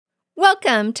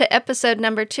Welcome to episode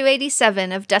number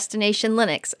 287 of Destination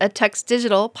Linux, a Tux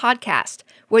Digital podcast.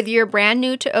 Whether you're brand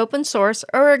new to open source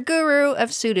or a guru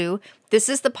of sudo, this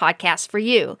is the podcast for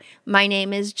you. My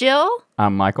name is Jill.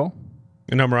 I'm Michael.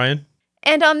 And I'm Ryan.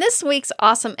 And on this week's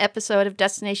awesome episode of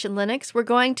Destination Linux, we're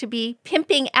going to be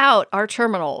pimping out our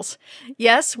terminals.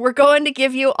 Yes, we're going to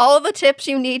give you all the tips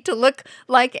you need to look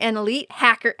like an elite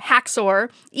hack-XOR,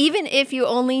 even if you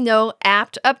only know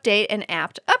apt update and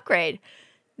apt upgrade.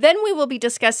 Then we will be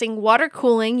discussing water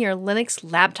cooling your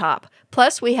Linux laptop.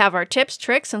 Plus, we have our tips,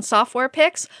 tricks, and software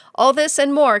picks. All this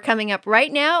and more coming up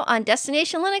right now on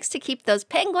Destination Linux to keep those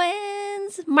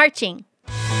penguins marching.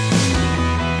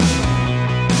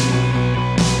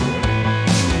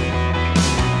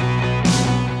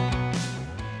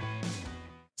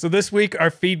 So this week,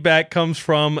 our feedback comes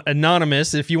from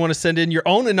Anonymous. If you want to send in your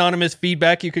own anonymous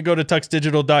feedback, you could go to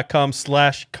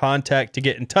tuxdigital.com/contact to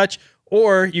get in touch.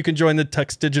 Or you can join the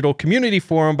Tux Digital community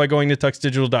forum by going to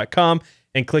tuxdigital.com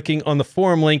and clicking on the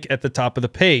forum link at the top of the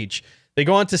page. They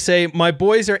go on to say, my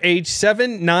boys are age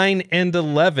 7, 9, and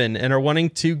 11 and are wanting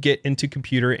to get into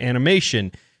computer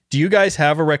animation. Do you guys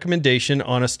have a recommendation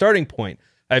on a starting point?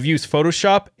 I've used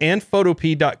Photoshop and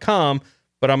Photopea.com,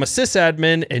 but I'm a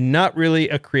sysadmin and not really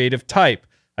a creative type.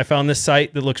 I found this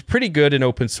site that looks pretty good in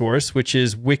open source, which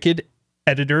is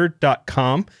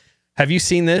wickeditor.com. Have you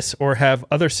seen this or have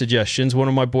other suggestions? One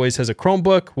of my boys has a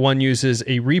Chromebook. One uses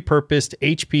a repurposed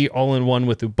HP all-in-one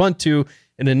with Ubuntu,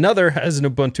 and another has an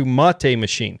Ubuntu Mate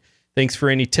machine. Thanks for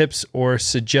any tips or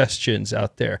suggestions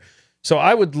out there. So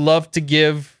I would love to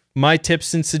give my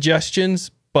tips and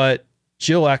suggestions, but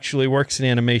Jill actually works in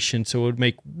animation, so it would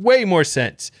make way more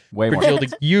sense for Jill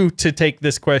to take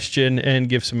this question and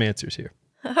give some answers here.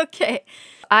 Okay.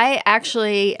 I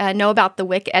actually know about the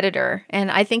Wick Editor,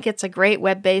 and I think it's a great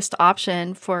web-based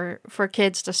option for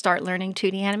kids to start learning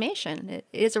 2D animation. It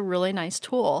is a really nice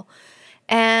tool.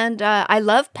 And I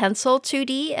love Pencil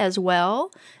 2D as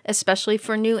well, especially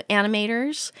for new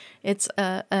animators. It's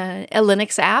a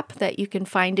Linux app that you can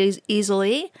find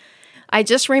easily. I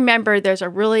just remembered there's a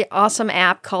really awesome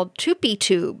app called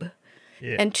TupiTube.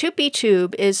 Yeah. And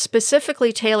TupiTube is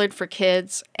specifically tailored for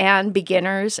kids and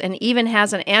beginners and even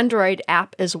has an Android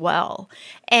app as well.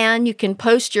 And you can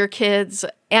post your kids'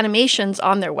 animations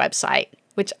on their website,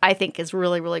 which I think is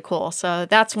really, really cool. So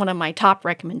that's one of my top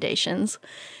recommendations.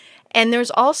 And there's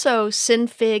also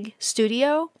Synfig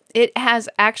Studio. It has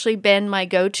actually been my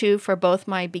go-to for both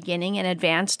my beginning and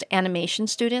advanced animation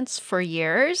students for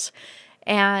years.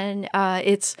 And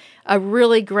it's a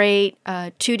really great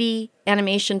 2D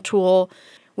animation tool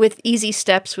with easy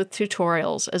steps with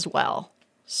tutorials as well.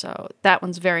 So that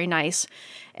one's very nice.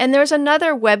 And there's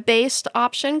another web-based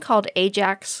option called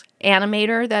Ajax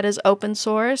Animator that is open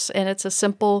source, and it's a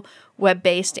simple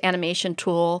web-based animation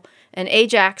tool. And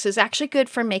Ajax is actually good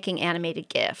for making animated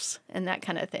GIFs and that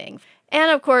kind of thing.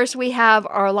 And of course, we have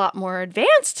our lot more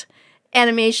advanced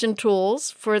animation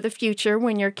tools for the future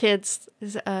when your kids,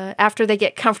 after they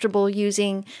get comfortable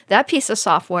using that piece of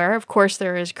software. Of course,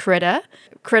 there is Krita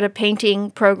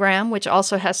painting program, which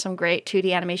also has some great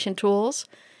 2D animation tools.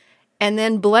 And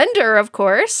then Blender, of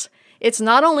course. It's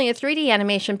not only a 3D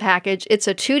animation package, it's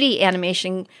a 2D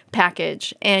animation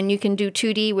package. And you can do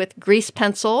 2D with Grease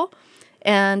Pencil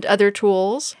and other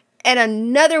tools. And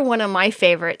another one of my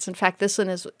favorites, in fact, this one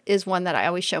is one that I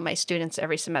always show my students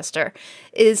every semester,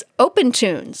 is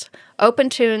OpenToonz.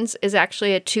 OpenToonz is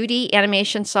actually a 2D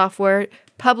animation software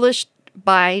published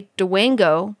by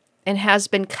Dwango and has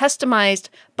been customized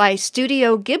by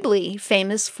Studio Ghibli,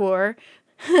 famous for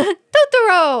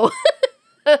Totoro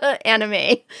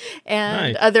anime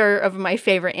and other of my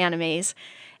favorite animes.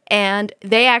 And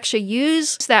they actually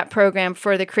use that program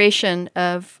for the creation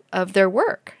of their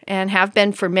work and have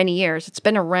been for many years. It's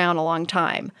been around a long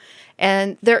time.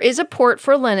 And there is a port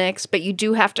for Linux, but you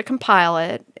do have to compile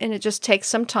it, and it just takes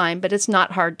some time, but it's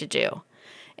not hard to do.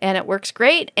 And it works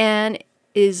great and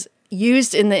is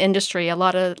used in the industry. A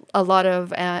lot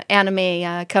of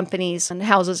anime companies and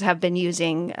houses have been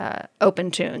using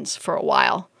OpenToonz for a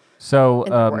while. So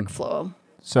in the workflow.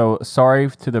 So sorry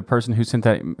to the person who sent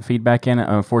that feedback in.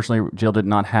 Unfortunately, Jill did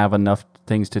not have enough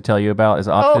things to tell you about as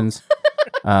options.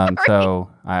 So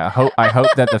I hope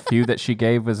that the few that she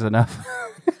gave was enough.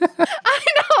 I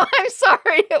know. I'm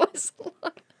sorry. It was.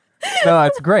 No,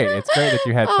 it's great. It's great that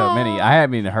you had so many. I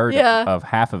haven't even heard of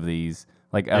half of these.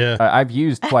 Like I've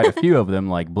used quite a few of them,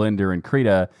 like Blender and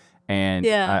Krita, and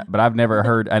but I've never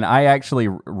heard. And I actually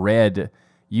read.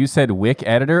 You said Wick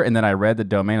Editor, and then I read the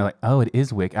domain. I was like, oh, it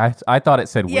is Wick. I thought it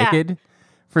said Wicked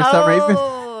for some reason.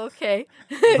 okay.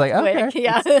 It's like, okay, Wick,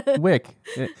 yeah. it's Wick.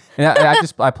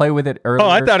 And I play with it earlier. Oh,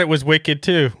 I thought it was Wicked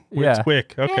too. Yeah. It's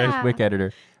Wick. Okay. Yeah. It's Wick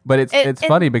Editor. But it's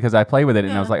funny because I play with it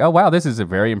and I was like, oh wow, this is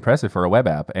very impressive for a web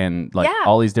app, and like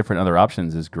all these different other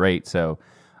options is great. So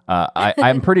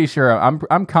I'm pretty sure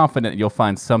I'm confident you'll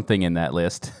find something in that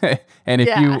list. And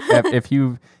if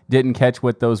you didn't catch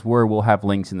what those were, we'll have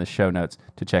links in the show notes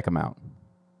to check them out.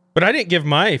 But I didn't give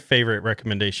my favorite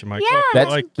recommendation, Michael.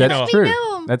 Yeah, that's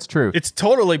true. That's true. It's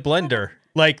totally Blender.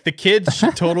 Like the kids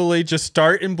should totally just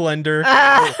start in Blender.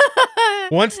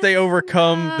 Once they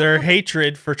overcome their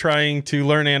hatred for trying to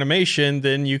learn animation,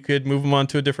 then you could move them on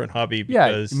to a different hobby.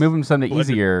 Because move them something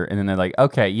easier, and then they're like,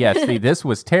 okay, see, this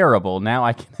was terrible. Now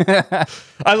I can.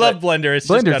 I love Blender. It's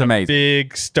Blender's just got amazing. a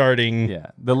big starting. Yeah,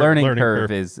 the learning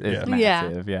curve is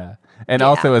massive. Yeah. And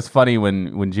also, it's funny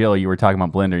when Jill, you were talking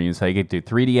about Blender, and you say you could do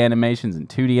 3D animations and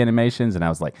 2D animations, and I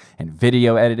was like, and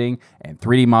video editing and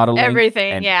 3D modeling,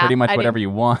 everything, and pretty much whatever you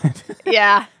want.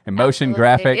 Yeah, and motion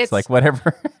graphics, like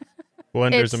whatever.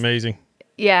 Blender's amazing.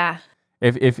 Yeah.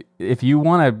 If you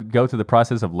want to go through the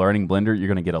process of learning Blender, you're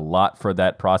going to get a lot for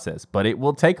that process, but it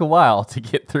will take a while to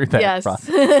get through that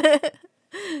process.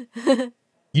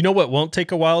 You know what won't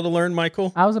take a while to learn,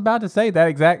 Michael? I was about to say that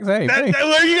exact same thing.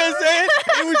 What are you going to say?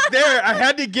 It was there. I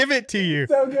had to give it to you.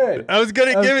 So good. I was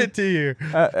going to give it to you.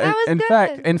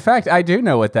 In fact, I do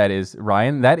know what that is,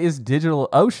 Ryan. That is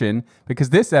DigitalOcean,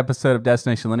 because this episode of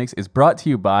Destination Linux is brought to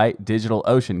you by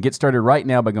DigitalOcean. Get started right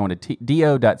now by going to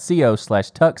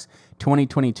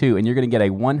do.co/tux2022, and you're going to get a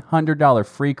 $100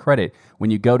 free credit when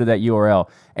you go to that URL.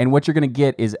 And what you're going to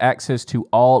get is access to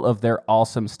all of their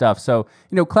awesome stuff. So,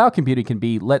 cloud computing can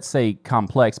be, let's say,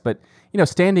 complex, but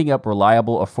standing up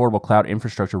reliable, affordable cloud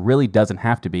infrastructure really doesn't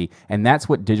have to be, and that's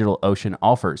what DigitalOcean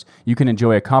offers. You can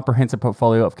enjoy a comprehensive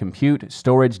portfolio of compute,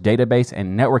 storage, database,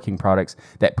 and networking products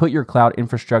that put your cloud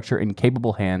infrastructure in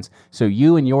capable hands so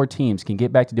you and your teams can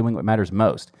get back to doing what matters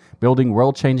most, building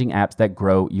world-changing apps that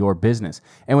grow your business.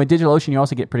 And with DigitalOcean, you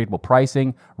also get predictable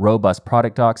pricing, robust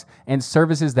product docs, and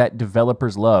services that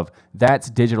developers love. That's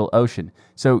DigitalOcean.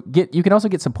 So you can also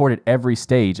get support at every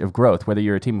stage of growth, whether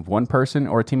you're a team of one person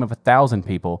or a team of 1,000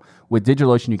 people. With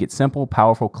DigitalOcean, you get simple,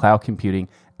 powerful cloud computing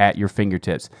at your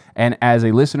fingertips. And as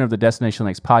a listener of the Destination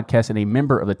Linux podcast and a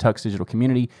member of the Tux Digital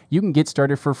community, you can get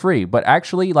started for free. But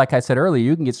actually, like I said earlier,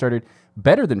 you can get started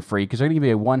better than free, because they're going to give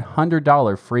you a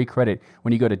 $100 free credit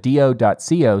when you go to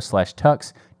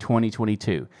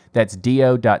do.co/tux2022. That's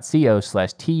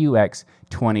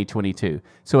do.co/tux2022.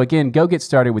 So again, go get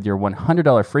started with your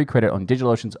 $100 free credit on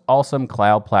DigitalOcean's awesome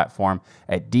cloud platform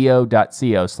at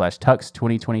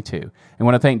do.co/tux2022. And I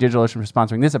want to thank DigitalOcean for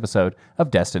sponsoring this episode of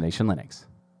Destination Linux.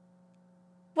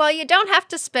 Well, you don't have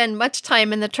to spend much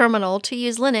time in the terminal to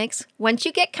use Linux. Once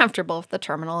you get comfortable with the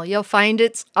terminal, you'll find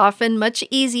it's often much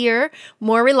easier,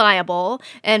 more reliable,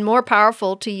 and more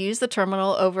powerful to use the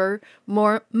terminal over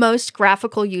most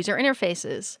graphical user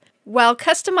interfaces. While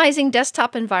customizing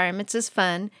desktop environments is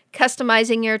fun,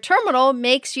 customizing your terminal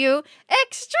makes you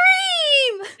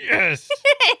extreme! Yes!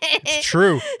 It's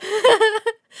true.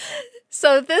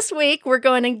 So this week, we're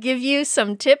going to give you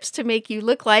some tips to make you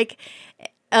look like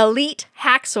elite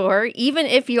hacksaw, even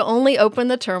if you only open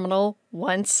the terminal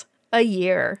once a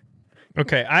year.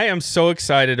 Okay, I am so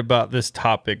excited about this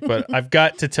topic, but I've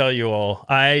got to tell you all,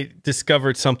 I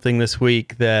discovered something this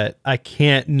week that I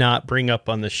can't not bring up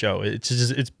on the show.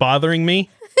 It's bothering me.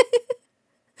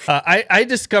 I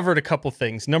discovered a couple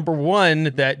things. Number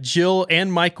one, that Jill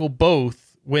and Michael both,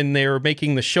 when they were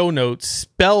making the show notes,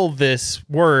 spell this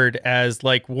word as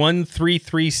like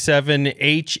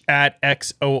 1337H at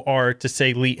x0r to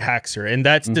say elite hacksaw, and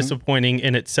that's disappointing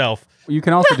in itself. You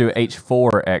can also do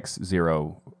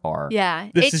H4x0r. Yeah,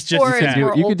 this is just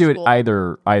you could do it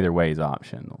either way is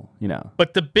optional,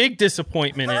 But the big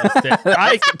disappointment is that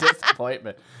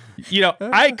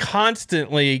I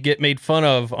constantly get made fun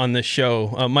of on this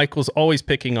show. Michael's always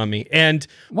picking on me, and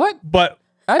what? But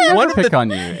I never pick on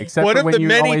you, except for when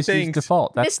you always use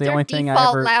default. That's Mr. the only thing Default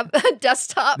I ever. Lab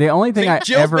desktop. The only thing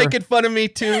Jill's making fun of me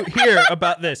too here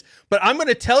about this, but I'm going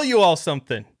to tell you all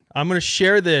something. I'm going to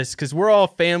share this because we're all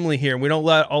family here, and we don't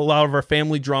let a lot of our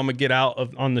family drama get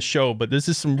out on the show. But this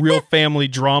is some real family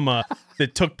drama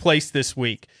that took place this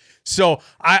week. So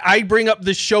I bring up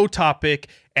this show topic,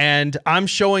 and I'm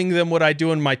showing them what I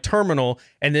do in my terminal,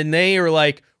 and then they are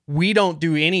like, "We don't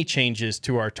do any changes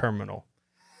to our terminal."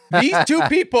 These two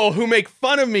people who make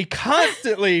fun of me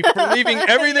constantly for leaving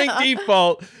everything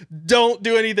default don't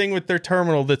do anything with their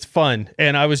terminal that's fun.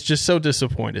 And I was just so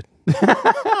disappointed.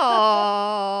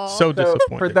 So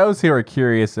disappointed. For those who are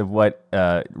curious of what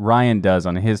Ryan does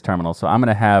on his terminal, so I'm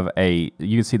going to have you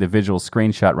can see the visual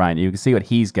screenshot, Ryan. You can see what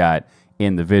he's got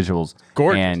in the visuals.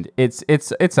 Gorgeous. And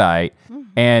it's all right.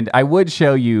 And I would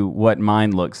show you what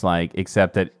mine looks like,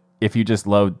 except that if you just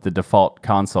load the default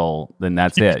console, then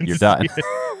that's it. You're done.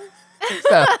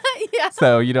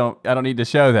 So I don't need to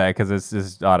show that because it's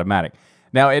just automatic.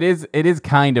 Now it is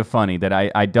kind of funny that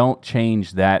I don't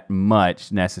change that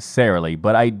much necessarily,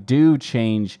 but I do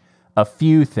change a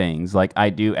few things. Like I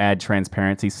do add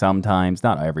transparency sometimes,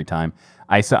 not every time.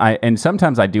 And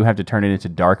sometimes I do have to turn it into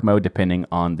dark mode depending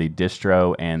on the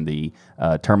distro and the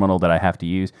terminal that I have to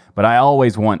use. But I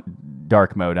always want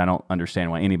dark mode. I don't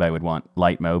understand why anybody would want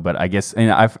light mode, but I guess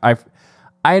I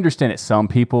understand that some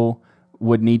people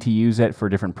would need to use it for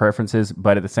different preferences,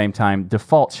 but at the same time,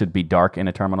 default should be dark in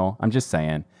a terminal. I'm just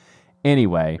saying.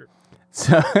 Anyway,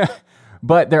 so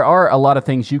but there are a lot of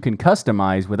things you can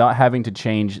customize without having to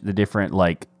change the different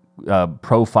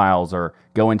profiles or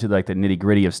go into like the nitty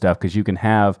gritty of stuff, because you can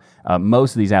have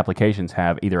most of these applications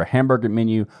have either a hamburger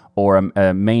menu or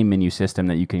a main menu system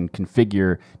that you can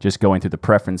configure just going through the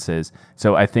preferences.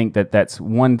 So I think that's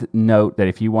one note, that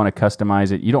if you want to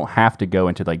customize it, you don't have to go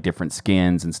into like different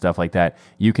skins and stuff like that.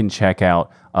 You can check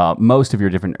out most of your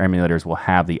different emulators will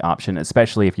have the option,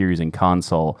 especially if you're using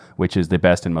Konsole, which is the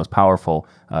best and most powerful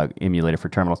emulator for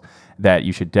terminals, that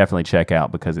you should definitely check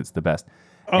out because it's the best.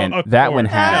 And that one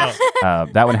has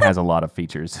a lot of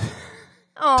features.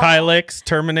 Tilix,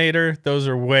 Terminator, those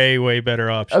are way, way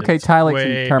better options. Okay, Tilix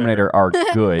and Terminator are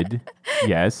good.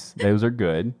 Yes, those are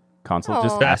good. Konsole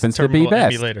just happens to be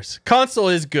best. Emulators.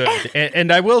 Konsole is good.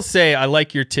 and I will say I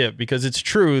like your tip, because it's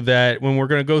true that when we're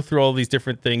going to go through all these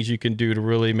different things you can do to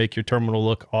really make your terminal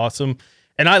look awesome.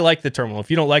 And I like the terminal. If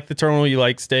you don't like the terminal, you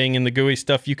like staying in the GUI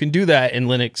stuff, you can do that in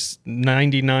Linux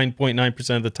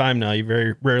 99.9% of the time now. You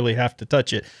very rarely have to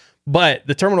touch it. But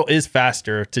the terminal is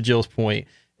faster, to Jill's point,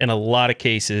 in a lot of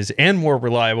cases, and more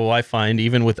reliable, I find,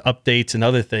 even with updates and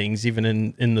other things, even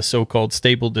in the so-called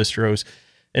stable distros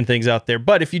and things out there.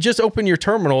 But if you just open your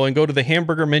terminal and go to the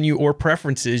hamburger menu or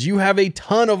preferences, you have a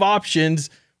ton of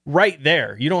options right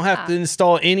there. You don't have to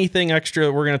install anything extra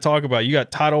that we're going to talk about. You got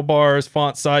title bars,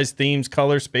 font size, themes,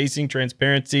 color, spacing,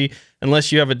 transparency,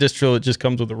 unless you have a distro that just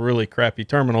comes with a really crappy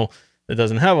terminal that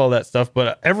doesn't have all that stuff.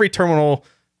 But every terminal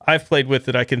I've played with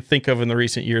that I can think of in the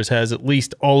recent years has at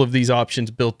least all of these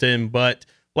options built in. But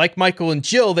like Michael and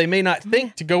Jill, they may not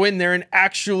think to go in there and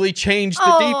actually change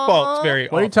the defaults very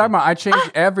often. What are you talking about? I change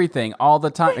everything all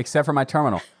the time except for my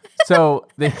terminal. So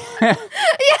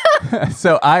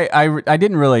so I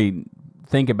didn't really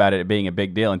think about it being a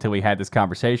big deal until we had this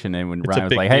conversation, and when Ryan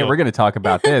was like, "Hey, we're going to talk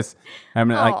about this," I'm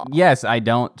like, "Yes, I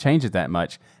don't change it that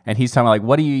much." And he's talking like,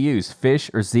 "What do you use,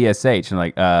 Fish or ZSH?" And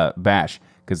I'm like, Bash,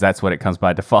 because that's what it comes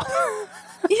by default.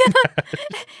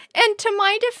 And to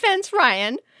my defense,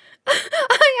 Ryan,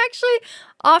 I actually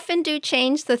often do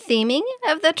change the theming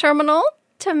of the terminal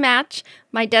to match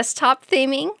my desktop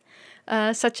theming.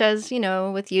 Such as,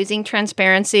 with using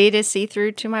transparency to see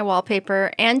through to my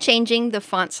wallpaper and changing the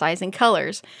font size and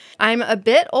colors. I'm a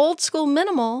bit old school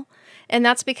minimal, and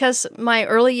that's because my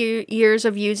early years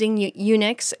of using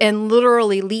Unix and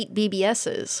literally elite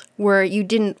BBSs, where you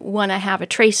didn't want to have a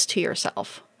trace to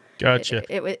yourself. Gotcha.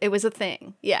 It was a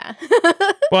thing. Yeah.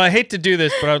 Well, I hate to do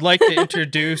this, but I'd like to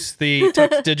introduce the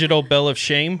Tux Digital Bell of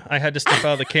Shame. I had to step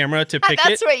out of the camera to pick it.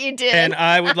 That's what you did. And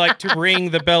I would like to ring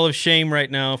the Bell of Shame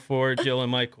right now for Jill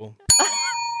and Michael.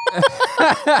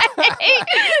 That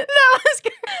was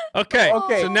good. Okay.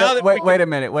 So now that wait a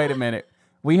minute.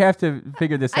 We have to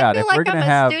figure this out. I feel like I'm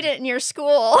a student in your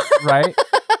school. Right?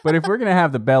 But if we're going to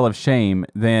have the Bell of Shame,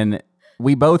 then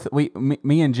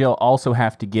me and Jill also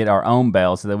have to get our own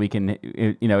bell so that we can,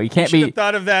 you can't be. Should have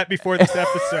thought of that before this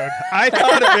episode. I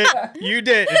thought of it. You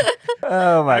didn't.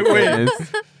 Oh my goodness.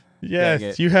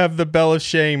 Yes, you have the Bell of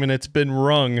Shame, and it's been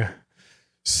rung.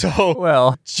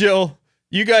 So, Jill,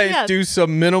 you guys do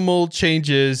some minimal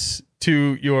changes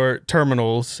to your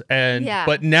terminals,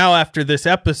 but now after this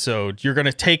episode, you're going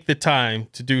to take the time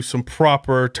to do some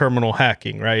proper terminal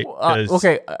hacking, right?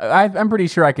 Okay, I'm pretty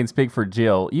sure I can speak for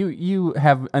Jill. You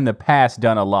have in the past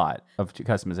done a lot of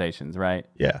customizations, right?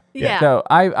 Yeah. So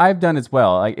I've done as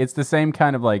well. Like it's the same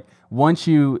kind of like once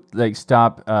you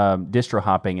stop distro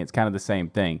hopping, it's kind of the same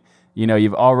thing.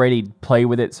 You've already played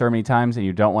with it so many times, and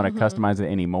you don't want to customize it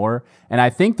anymore. And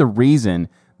I think the reason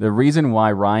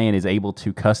why Ryan is able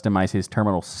to customize his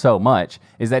terminal so much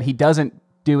is that he doesn't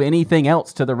do anything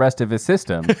else to the rest of his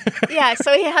system. Yeah,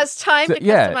 so he has time to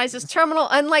customize his terminal,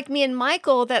 unlike me and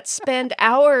Michael that spend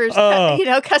hours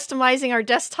customizing our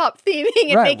desktop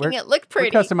theming and making it look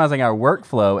pretty. We're customizing our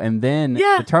workflow, and then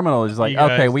the terminal is like,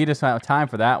 okay, we just don't have time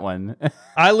for that one.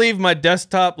 I leave my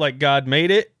desktop like God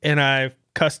made it, and I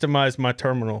customize my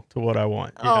terminal to what I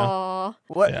want. You know?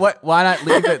 Why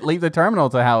not leave the terminal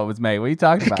to how it was made? What are you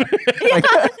talking about? Like,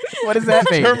 what does that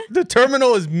mean? The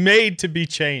terminal is made to be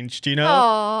changed, you know?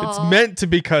 Aww. It's meant to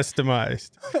be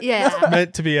customized. Yeah. It's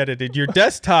meant to be edited. Your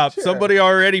desktop, somebody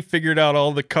already figured out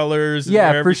all the colors.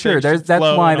 Yeah, for sure. That's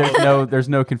why there's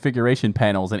no configuration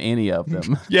panels in any of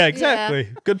them. Yeah, exactly.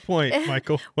 Yeah. Good point,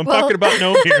 Michael. I'm talking about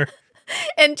GNOME here.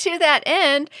 And to that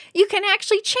end, you can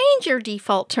actually change your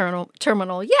default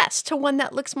terminal, yes, to one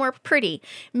that looks more pretty.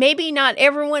 Maybe not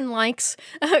everyone likes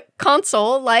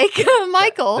Konsole like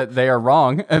Michael. They are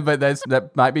wrong, but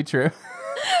that might be true.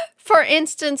 For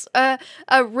instance, a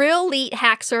real elite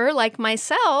hacker like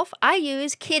myself, I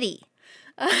use Kitty.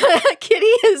 Kitty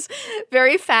is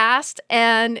very fast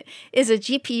and is a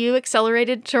GPU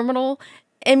accelerated terminal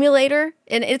emulator,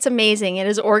 and it's amazing. It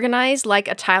is organized like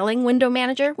a tiling window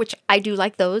manager, which I do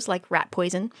like those, like rat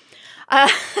poison.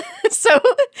 So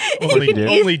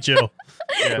only Jill.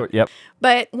 Yeah. Yep.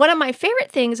 But one of my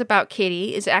favorite things about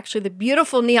Kitty is actually the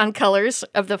beautiful neon colors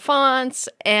of the fonts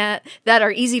and that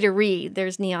are easy to read.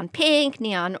 There's neon pink,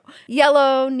 neon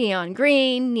yellow, neon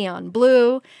green, neon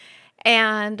blue.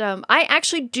 And I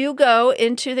actually do go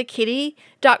into the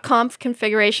kitty.conf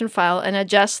configuration file and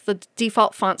adjust the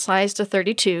default font size to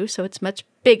 32, so it's much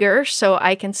bigger, so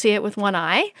I can see it with one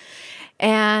eye.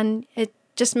 And it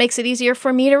just makes it easier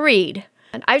for me to read.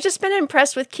 And I've just been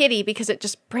impressed with Kitty because it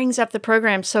just brings up the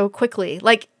program so quickly.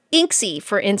 Like Inksy,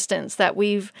 for instance, that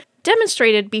we've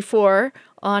demonstrated before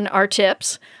on our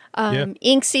tips.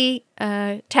 Inksy,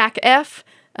 TAC-F,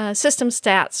 system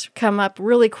stats come up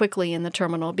really quickly in the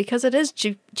terminal because it is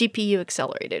GPU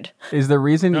accelerated. Is the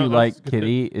reason you like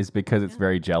Kitty is because it's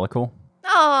very jellical?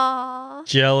 Aww.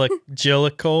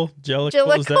 Jellical?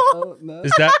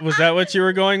 Was that what you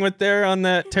were going with there on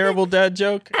that terrible dad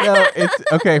joke? No, it's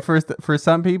okay for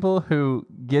some people who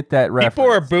get that reference.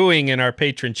 People are booing in our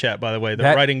patron chat, by the way.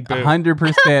 They're writing boo.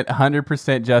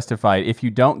 100% justified. If you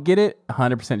don't get it,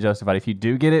 100% justified. If you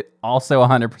do get it, also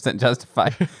 100%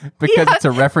 justified because it's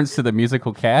a reference to the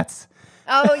musical Cats.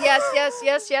 Oh, yes.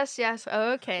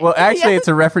 Okay. Well, actually, it's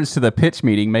a reference to the pitch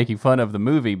meeting making fun of the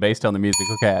movie based on the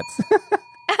musical Cats.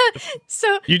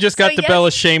 So you just got the bell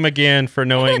of shame again for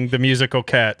knowing the musical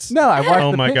Cats. No, I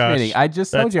watched the pitch meeting. I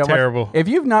just told you. Terrible. If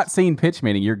you've not seen pitch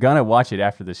meeting, you're gonna watch it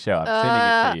after the show. I'm sending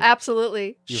it to you.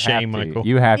 Absolutely. Shame, Michael.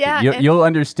 You have to. You'll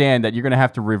understand that you're gonna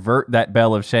have to revert that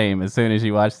bell of shame as soon as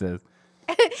you watch this.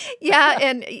 Yeah,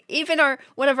 and even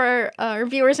one of our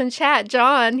viewers in chat,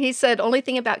 John, he said only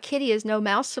thing about Kitty is no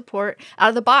mouse support out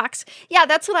of the box. Yeah,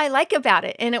 that's what I like about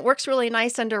it, and it works really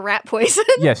nice under rat poison.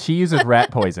 Yes, she uses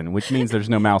rat poison, which means there's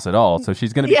no mouse at all, so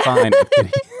she's going to be fine with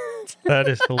Kitty. That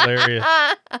is hilarious.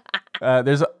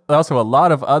 There's also a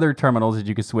lot of other terminals that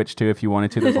you could switch to if you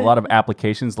wanted to. There's a lot of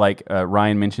applications like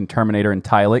Ryan mentioned Terminator and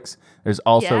Tilix. There's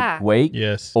also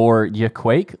Guake or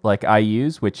Yakuake like I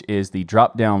use, which is the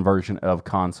drop-down version of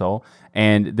Konsole.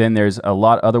 And then there's a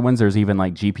lot of other ones. There's even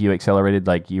like GPU accelerated,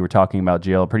 like you were talking about,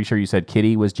 Jill. Pretty sure you said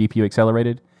Kitty was GPU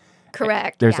accelerated.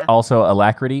 Correct. There's also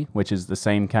Alacrity, which is the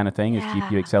same kind of thing as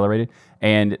GPU accelerated.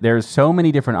 And there's so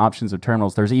many different options of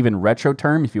terminals. There's even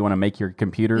RetroTerm if you want to make your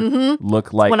computer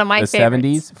look like the favorites.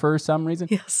 70s for some reason.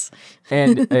 Yes.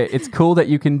 And it's cool that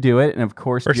you can do it. And of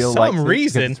course, Jill likes it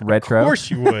because it's retro. Of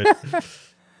course you would.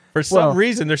 For some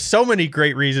reason, there's so many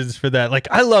great reasons for that. Like,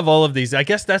 I love all of these. I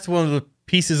guess that's one of the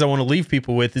pieces I want to leave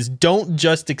people with is don't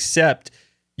just accept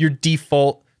your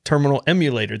default terminal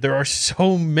emulator. There are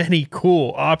so many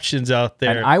cool options out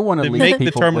there. And I want to make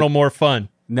the terminal more fun.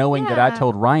 Knowing that I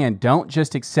told Ryan, don't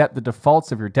just accept the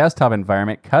defaults of your desktop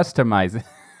environment, customize it.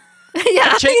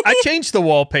 I changed the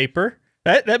wallpaper.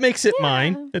 That makes it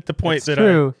mine at the point that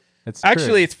true.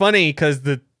 Actually, it's funny because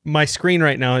my screen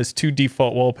right now has 2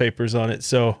 default wallpapers on it,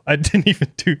 so I didn't even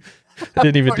do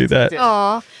that.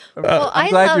 Aw. Well, I'm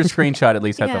glad your screenshot at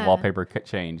least has the wallpaper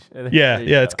change. Yeah,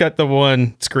 it's got the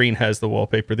one screen has the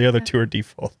wallpaper. The other 2 are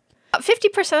default.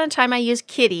 50% of the time I use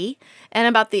Kitty, and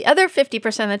about the other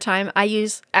 50% of the time I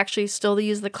still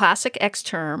use the classic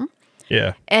Xterm.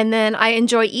 Yeah. And then I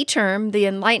enjoy eTerm, the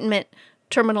Enlightenment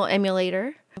terminal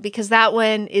emulator, because that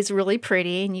one is really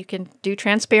pretty and you can do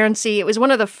transparency. It was one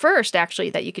of the first actually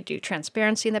that you could do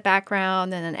transparency in the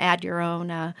background and then add your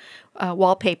own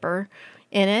wallpaper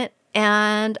in it.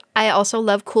 And I also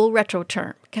love cool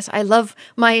RetroTerm because I love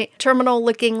my terminal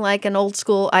looking like an old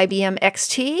school IBM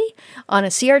XT on a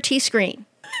CRT screen.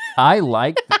 I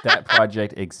like that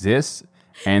project exists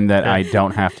and that I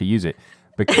don't have to use it.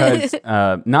 Because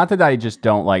not that I just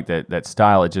don't like that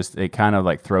style, it kind of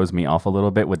like throws me off a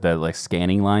little bit with the like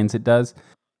scanning lines it does.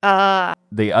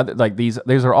 The other, like these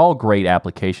are all great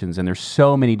applications, and there's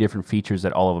so many different features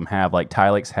that all of them have. Like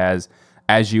Tilix has,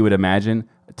 as you would imagine,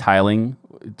 a tiling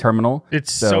terminal.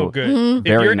 It's so good.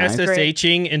 If you're nice.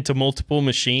 SSHing into multiple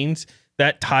machines,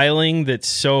 that tiling that's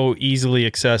so easily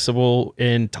accessible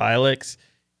in Tilix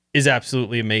is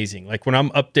absolutely amazing. Like when I'm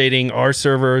updating our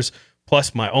servers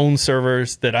plus my own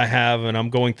servers that I have, and I'm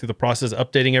going through the process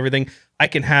of updating everything, I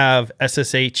can have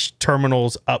SSH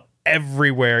terminals up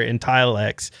everywhere in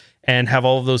Tilix and have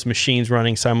all of those machines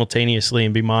running simultaneously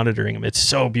and be monitoring them. It's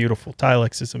so beautiful.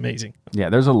 Tilix is amazing. Yeah,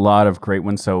 there's a lot of great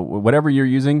ones. So whatever you're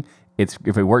using, if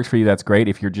it works for you, that's great.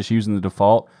 If you're just using the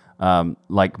default,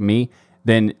 like me,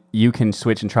 then you can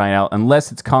switch and try it out.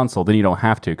 Unless it's Konsole, then you don't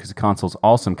have to, because the Konsole's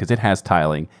awesome because it has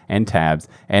tiling and tabs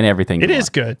and everything. It is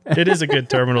good. It is a good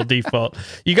terminal default.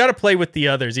 You got to play with the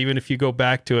others, even if you go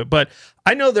back to it. But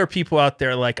I know there are people out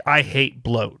there like, I hate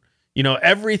bloat. You know,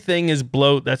 everything is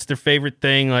bloat. That's their favorite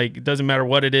thing. Like, it doesn't matter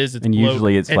what it is. It's and bloat.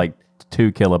 Usually it's like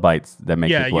 2 kilobytes that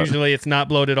make it bloat. Yeah, usually it's not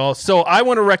bloat at all. So I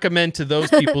want to recommend to those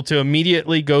people to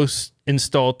immediately go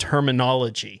install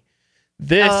Terminology.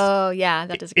 This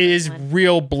that is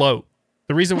real bloat.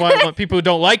 The reason why I want people who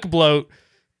don't like bloat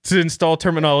to install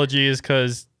Terminology is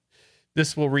because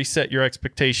this will reset your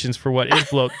expectations for what is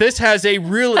bloat. This has a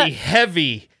really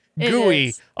heavy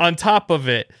GUI on top of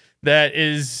it that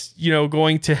is, you know,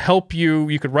 going to help you.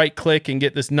 You could right click and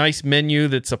get this nice menu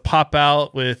that's a pop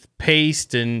out with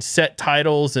paste and set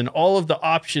titles and all of the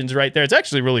options right there. It's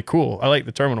actually really cool. I like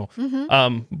the terminal.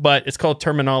 But it's called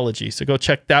Terminology. So go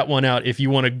check that one out if you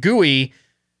want a GUI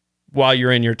while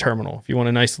you're in your terminal. If you want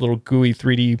a nice little GUI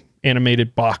 3D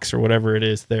animated box or whatever it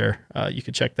is there, you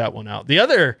can check that one out. The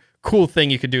other cool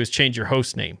thing you could do is change your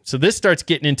host name. So this starts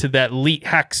getting into that elite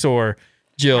x0r,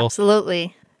 Jill.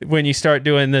 Absolutely. When you start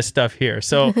doing this stuff here.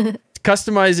 So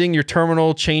customizing your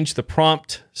terminal, change the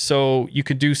prompt. So you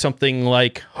could do something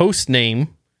like host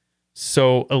name.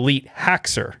 So elite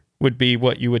haxer would be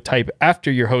what you would type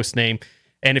after your host name.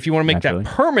 And if you want to make that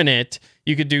permanent,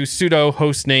 you could do sudo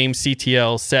hostname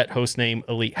ctl set hostname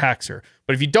elite haxer.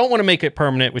 But if you don't want to make it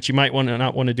permanent, which you might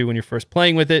not want to do when you're first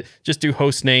playing with it, just do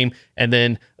hostname and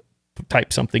then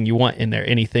type something you want in there,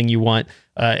 anything you want.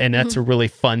 And that's a really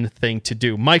fun thing to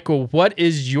do. Michael, what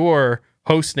is your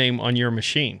host name on your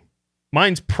machine?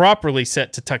 Mine's properly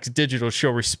set to Tux Digital,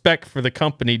 show respect for the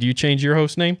company. Do you change your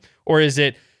host name? Or is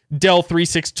it Dell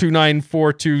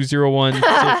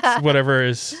 36294201, whatever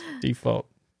is default?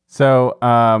 So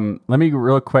let me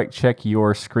real quick check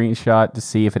your screenshot to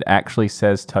see if it actually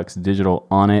says Tux Digital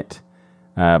on it,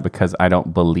 because I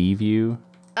don't believe you.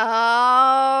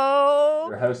 Oh.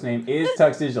 Your host name is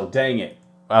Tux Digital. Dang it.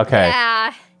 Okay.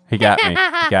 Yeah. He got me.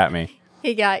 He got me.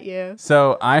 He got you.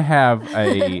 So I have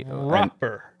a...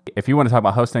 If you want to talk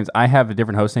about host names, I have a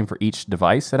different host name for each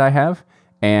device that I have.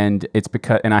 And it's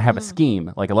because, and I have a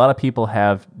scheme. Like a lot of people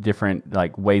have different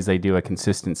like ways they do a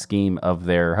consistent scheme of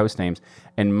their host names.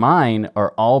 And mine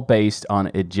are all based on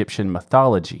Egyptian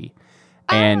mythology.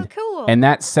 And, cool. And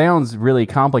that sounds really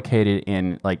complicated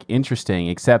and like interesting,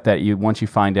 except that once you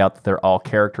find out that they're all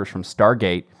characters from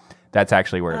Stargate, that's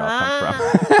actually where it all comes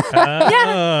from.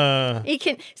 Yeah. You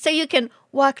can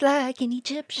walk like an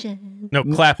Egyptian. No,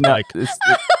 clap like.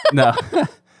 No.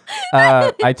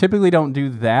 I typically don't do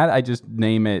that. I just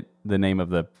name it the name of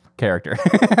the character.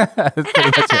 That's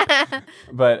pretty much it.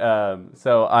 But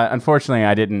so unfortunately,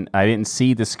 I didn't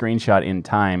see the screenshot in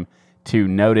time to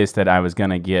notice that I was going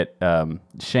to get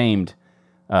shamed,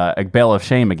 a bell of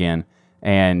shame again.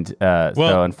 And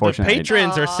so unfortunately, the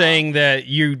patrons are saying that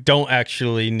you don't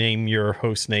actually name your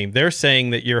host name. They're saying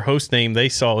that your host name they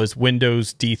saw is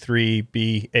Windows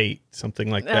D3B8, something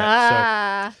like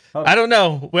that. So I don't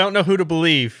know. We don't know who to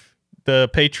believe, the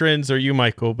patrons or you,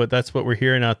 Michael, but that's what we're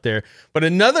hearing out there. But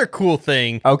another cool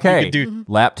thing you could do.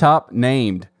 Laptop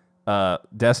named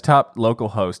desktop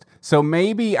localhost. So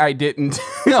maybe I didn't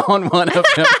on one of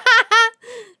them.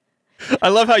 I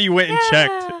love how you went and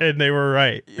checked, and they were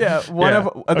right. Yeah,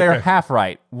 they're half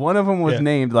right. One of them was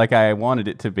named like I wanted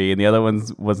it to be, and the other one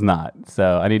was not.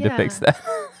 So I need to fix that.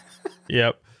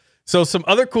 Yep. So some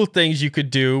other cool things you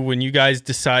could do when you guys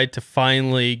decide to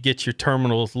finally get your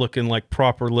terminals looking like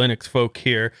proper Linux folk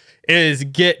here is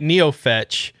get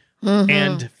NeoFetch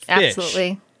and Fish.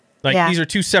 Absolutely. These are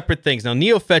two separate things. Now,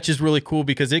 NeoFetch is really cool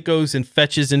because it goes and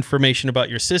fetches information about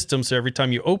your system. So every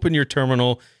time you open your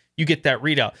terminal, you get that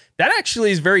readout. That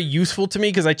actually is very useful to me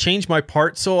because I change my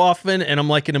parts so often and I'm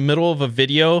like in the middle of a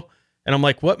video and And I'm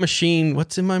like, what machine?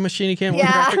 What's in my machine again? What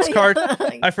graphics card?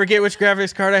 I forget which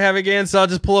graphics card I have again. So I'll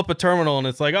just pull up a terminal and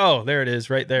it's like, oh, there it is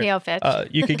right there. NeoFetch.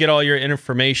 You could get all your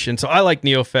information. So I like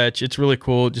NeoFetch. It's really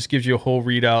cool. It just gives you a whole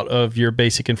readout of your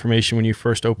basic information when you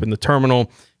first open the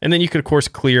terminal. And then you could, of course,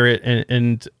 clear it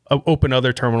and open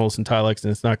other terminals in Tilix,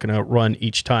 and it's not going to run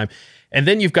each time. And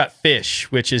then you've got Fish,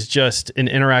 which is just an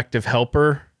interactive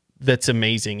helper that's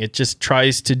amazing. It just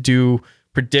tries to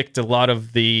predict a lot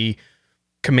of the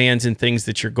commands and things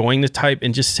that you're going to type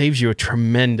and just saves you a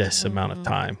tremendous amount of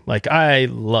time. Like, I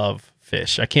love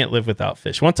Fish. I can't live without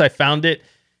Fish. Once I found it,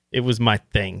 it was my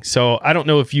thing. So I don't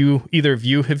know if either of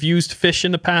you have used Fish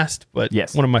in the past, but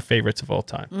yes, one of my favorites of all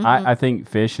time. I think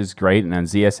Fish is great, and then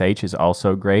ZSH is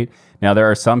also great. Now,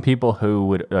 there are some people who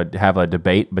would have a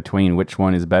debate between which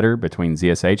one is better, between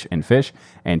ZSH and Fish,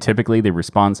 and typically the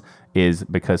response is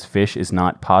because Fish is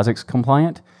not POSIX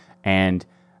compliant, and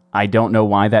I don't know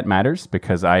why that matters,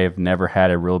 because I have never had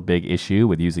a real big issue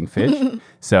with using Fish.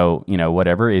 So,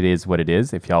 whatever, it is what it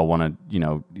is. If y'all want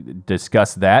to,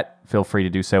 discuss that, feel free to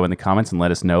do so in the comments and let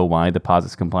us know why the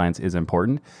POSIX compliance is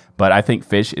important. But I think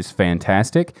Fish is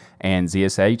fantastic, and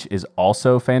ZSH is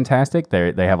also fantastic.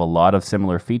 They have a lot of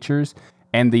similar features,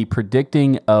 and the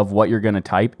predicting of what you're going to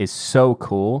type is so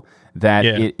cool that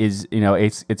it is,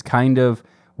 it's kind of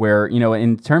where,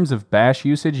 in terms of bash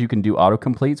usage, you can do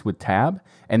autocompletes with tab,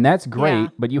 and that's great,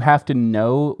 but you have to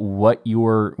know what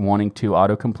you're wanting to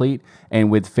autocomplete.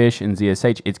 And with Fish and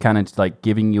ZSH, it's kind of like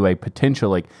giving you a potential,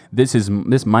 like, this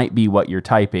might be what you're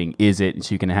typing, is it?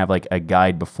 So you can have like a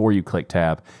guide before you click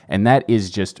tab, and that is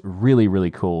just really,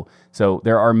 really cool. So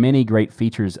there are many great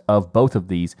features of both of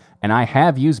these, and I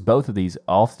have used both of these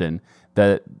often.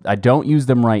 I don't use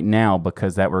them right now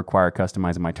because that would require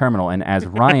customizing my terminal. And as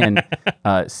Ryan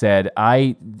said,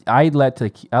 I like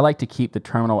to keep the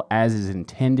terminal as is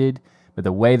intended, but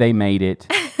the way they made it.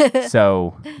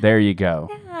 So there you go.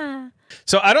 Yeah.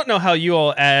 So I don't know how you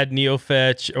all add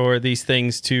NeoFetch or these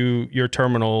things to your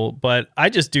terminal, but I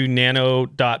just do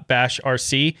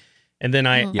nano.bashrc. And then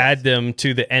I add them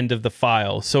to the end of the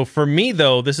file. So for me,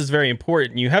 though, this is very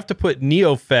important. You have to put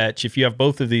NeoFetch, if you have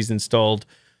both of these installed,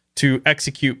 to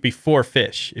execute before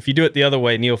Fish. If you do it the other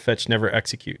way, NeoFetch never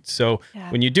executes. So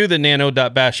when you do the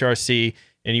nano.bashrc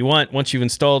and once you've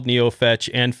installed NeoFetch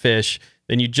and Fish,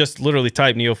 then you just literally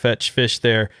type NeoFetch Fish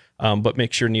there, but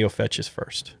make sure NeoFetch is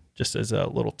first, just as a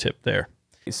little tip there.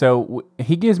 So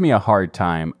he gives me a hard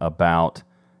time about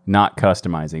not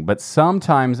customizing, but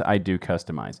sometimes I do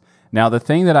customize. Now, the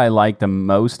thing that I like the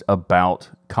most about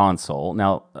Konsole,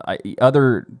 now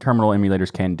other terminal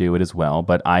emulators can do it as well,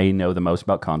 but I know the most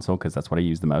about Konsole because that's what I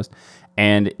use the most,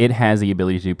 and it has the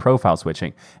ability to do profile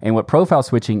switching. And what profile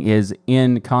switching is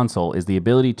in Konsole is the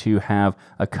ability to have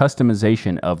a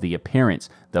customization of the appearance,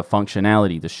 the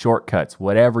functionality, the shortcuts,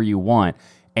 whatever you want,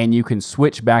 and you can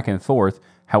switch back and forth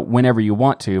whenever you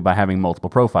want to by having multiple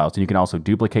profiles. And you can also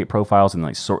duplicate profiles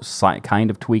and kind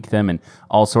of tweak them and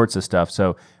all sorts of stuff.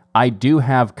 So I do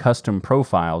have custom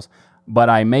profiles, but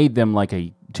I made them like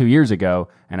 2 years ago,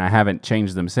 and I haven't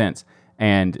changed them since.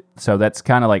 And so that's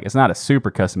kind of like, it's not a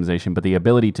super customization, but the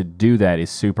ability to do that is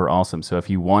super awesome. So if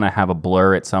you want to have a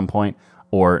blur at some point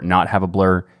or not have a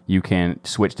blur, you can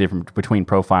switch between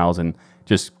profiles and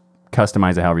just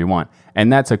customize it however you want.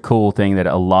 And that's a cool thing that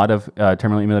a lot of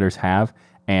terminal emulators have,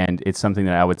 and it's something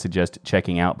that I would suggest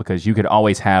checking out because you could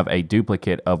always have a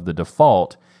duplicate of the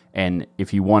default. And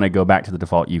if you want to go back to the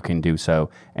default, you can do so.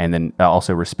 And then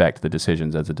also respect the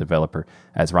decisions as a developer,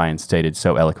 as Ryan stated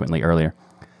so eloquently earlier.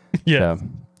 Yeah.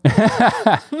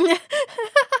 So.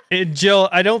 Jill,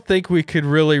 I don't think we could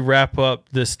really wrap up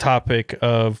this topic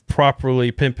of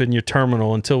properly pimping your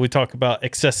terminal until we talk about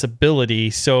accessibility.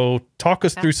 So talk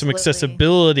us through some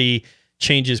accessibility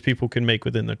changes people can make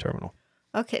within their terminal.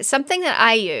 Okay, something that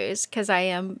I use, because I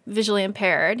am visually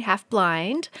impaired, half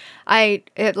blind,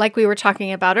 like we were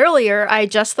talking about earlier, I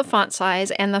adjust the font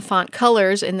size and the font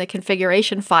colors in the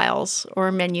configuration files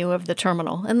or menu of the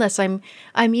terminal. Unless I'm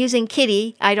using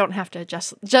Kitty, I don't have to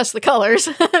adjust the colors,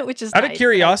 which is Out nice. of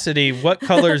curiosity, what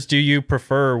colors do you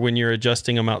prefer when you're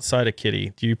adjusting them outside of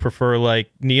Kitty? Do you prefer like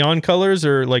neon colors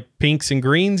or like pinks and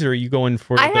greens, or are you going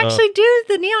for I actually do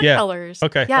the neon colors.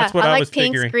 Okay, yeah, that's what I was figuring.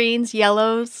 I like pinks, greens,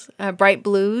 yellows, bright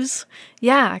blues.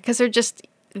 Yeah, because they're just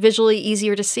visually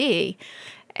easier to see.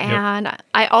 And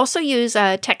I also use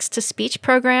text-to-speech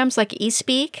programs like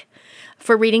eSpeak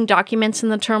for reading documents in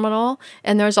the terminal.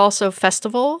 And there's also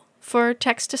Festival for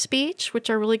text-to-speech, which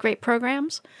are really great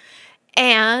programs.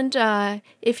 And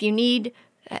if you need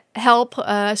help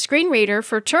screen reader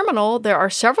for terminal, there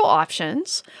are several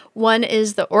options. One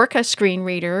is the Orca screen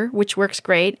reader, which works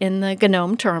great in the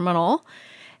gnome-terminal.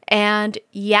 And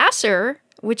YASR,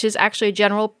 which is actually a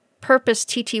general purpose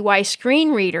TTY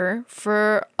screen reader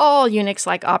for all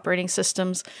Unix-like operating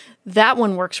systems. That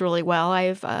one works really well.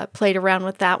 I've played around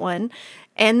with that one.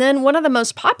 And then one of the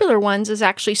most popular ones is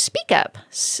actually SpeakUp.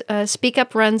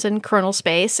 SpeakUp runs in kernel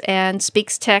space and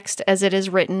speaks text as it is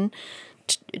written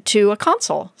to a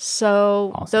console.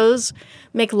 So awesome. Those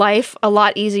make life a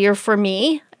lot easier for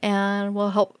me and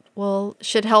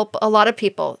should help a lot of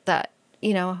people that,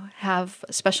 have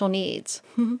special needs.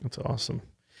 That's awesome.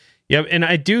 Yeah, and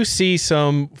I do see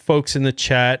some folks in the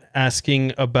chat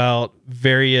asking about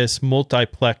various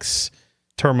multiplex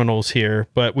terminals here,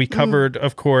 but we covered,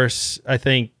 of course, I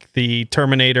think the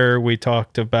Terminator. We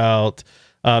talked about.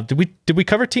 Did we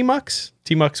cover tmux?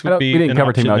 Tmux would be. We didn't an cover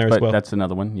option tmux, there as but well. that's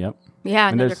another one. Yep. Yeah,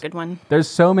 another good one. There's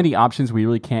so many options. We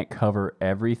really can't cover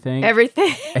everything.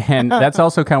 And that's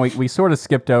also kind of, we sort of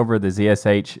skipped over the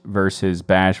ZSH versus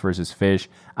bash versus fish.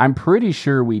 I'm pretty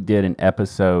sure we did an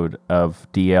episode of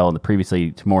DL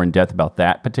previously more in depth about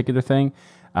that particular thing.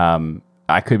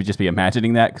 I could just be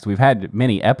imagining that because we've had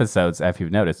many episodes, if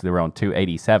you've noticed, they were on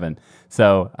 287.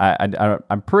 So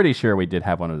I'm pretty sure we did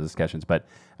have one of those discussions. But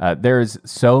there's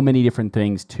so many different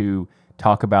things to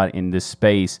talk about in this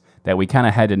space that we kind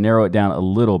of had to narrow it down a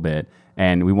little bit,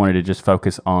 and we wanted to just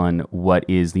focus on what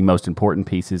is the most important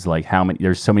pieces, like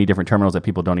there's so many different terminals that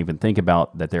people don't even think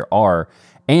about that there are.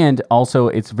 And also,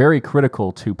 it's very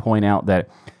critical to point out that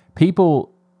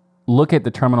people look at the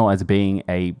terminal as being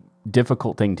a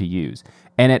difficult thing to use.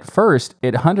 And at first,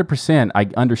 100%, I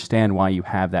understand why you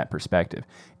have that perspective.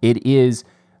 It is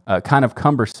kind of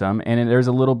cumbersome, and there's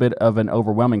a little bit of an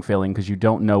overwhelming feeling because you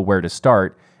don't know where to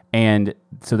start. And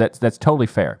so that's totally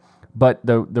fair. But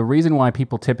the reason why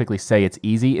people typically say it's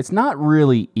easy, it's not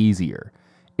really easier.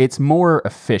 It's more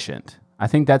efficient. I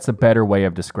think that's a better way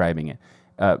of describing it.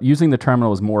 Using the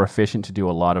terminal is more efficient to do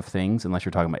a lot of things, unless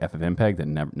you're talking about FFmpeg,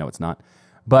 then no, it's not.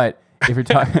 But if you're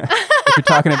talking if you're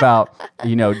talking about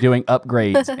doing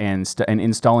upgrades and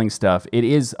installing stuff, it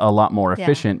is a lot more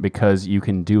efficient because you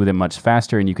can do them much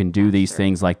faster, and you can do these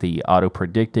things like the auto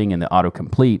predicting and the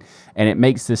autocomplete, and it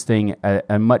makes this thing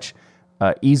a much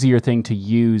easier thing to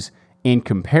use in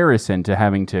comparison to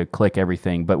having to click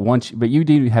everything. But you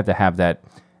do have to have that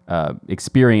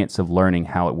experience of learning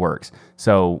how it works.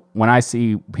 So when I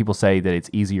see people say that it's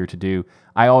easier to do,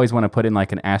 I always want to put in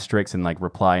like an asterisk and like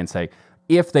reply and say,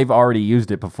 if they've already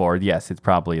used it before, yes, it's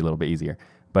probably a little bit easier.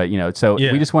 But we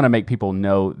just want to make people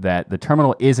know that the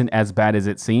terminal isn't as bad as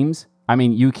it seems. I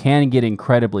mean, you can get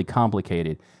incredibly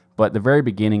complicated, but the very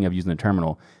beginning of using the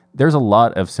terminal, there's a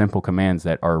lot of simple commands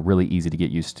that are really easy to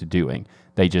get used to doing.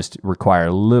 They just require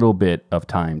a little bit of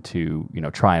time to,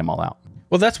 try them all out.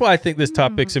 Well, that's why I think this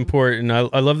topic's important.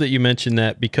 I love that you mentioned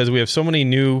that because we have so many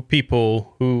new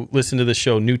people who listen to the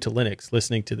show, new to Linux,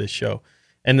 listening to this show.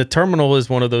 And the terminal is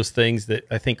one of those things that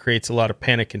I think creates a lot of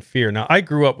panic and fear. Now, I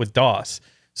grew up with DOS.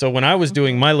 So when I was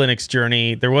doing my Linux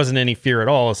journey, there wasn't any fear at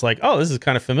all. It's like, oh, this is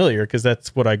kind of familiar because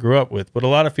that's what I grew up with. But a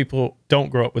lot of people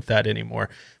don't grow up with that anymore.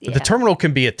 But the terminal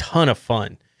can be a ton of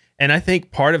fun. And I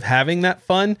think part of having that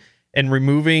fun and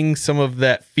removing some of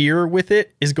that fear with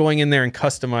it is going in there and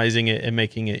customizing it and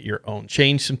making it your own.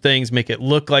 Change some things, make it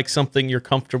look like something you're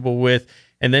comfortable with.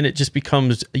 And then it just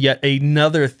becomes yet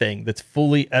another thing that's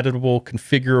fully editable,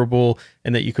 configurable,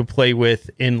 and that you can play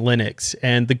with in Linux.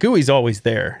 And the GUI's always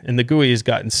there. And the GUI has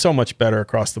gotten so much better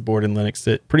across the board in Linux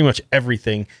that pretty much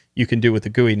everything you can do with the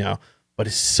GUI now. But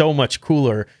it's so much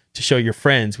cooler to show your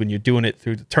friends when you're doing it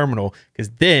through the terminal,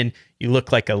 because then you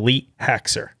look like elite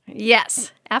hackser.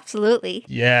 Yes, absolutely.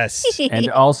 Yes. And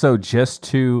also, just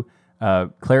to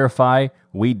clarify,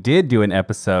 we did do an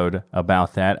episode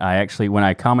about that. I actually, when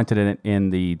I commented in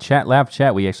the live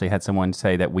chat, we actually had someone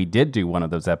say that we did do one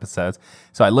of those episodes.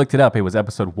 So I looked it up. It was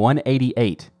episode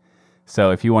 188.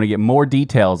 So if you want to get more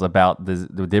details about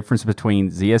the difference between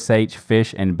ZSH,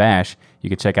 Fish, and Bash, you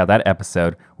can check out that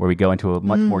episode where we go into a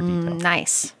much more detail.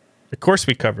 Nice. Of course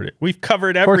we covered it. We've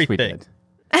covered everything. Of course we did.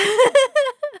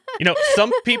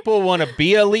 Some people want to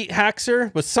be elite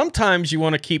hackser, but sometimes you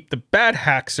want to keep the bad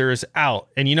hacksers out.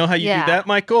 And you know how you do that,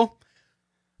 Michael?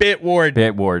 Bitwarden.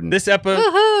 Bitwarden. This episode.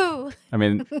 Woohoo! I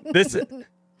mean,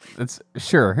 it's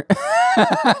sure.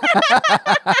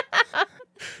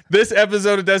 This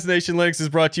episode of Destination Linux is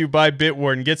brought to you by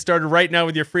Bitwarden. Get started right now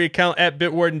with your free account at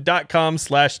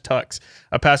bitwarden.com/tux,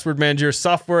 a password manager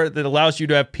software that allows you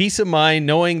to have peace of mind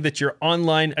knowing that your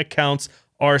online accounts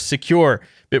are secure.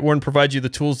 Bitwarden provides you the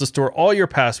tools to store all your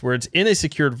passwords in a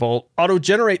secured vault,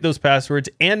 auto-generate those passwords,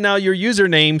 and now your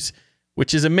usernames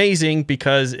which is amazing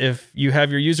because if you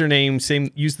have your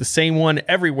username, use the same one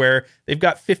everywhere, they've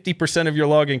got 50% of your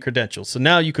login credentials. So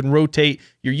now you can rotate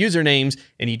your usernames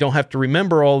and you don't have to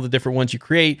remember all the different ones you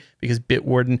create because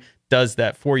Bitwarden does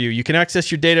that for you. You can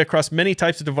access your data across many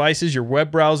types of devices, your web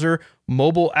browser,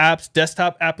 mobile apps,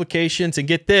 desktop applications, and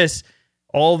get this,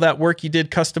 all that work you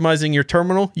did customizing your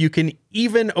terminal, you can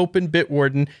even open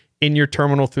Bitwarden in your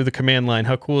terminal through the command line.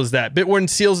 How cool is that? Bitwarden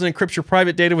seals and encrypts your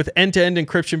private data with end-to-end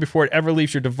encryption before it ever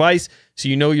leaves your device, so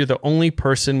you know you're the only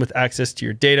person with access to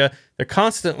your data. They're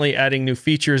constantly adding new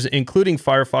features, including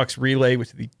Firefox Relay,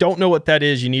 which if you don't know what that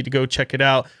is, you need to go check it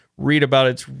out, read about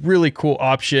it. It's a really cool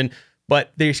option,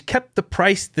 but they've kept the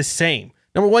price the same.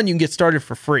 Number one, you can get started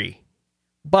for free,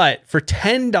 but for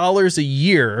 $10 a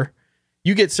year,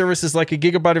 you get services like a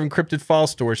gigabyte of encrypted file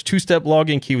storage, two-step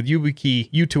login key with YubiKey,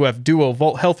 U2F, Duo,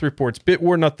 Vault Health Reports,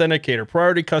 Bitwarden Authenticator,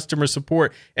 Priority Customer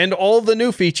Support, and all the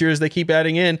new features they keep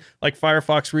adding in, like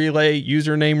Firefox Relay,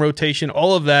 username rotation,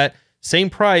 all of that. Same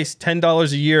price,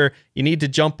 $10 a year. You need to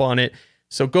jump on it.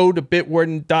 So go to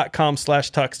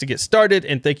bitwarden.com/tux to get started,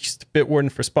 and thanks to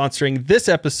Bitwarden for sponsoring this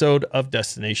episode of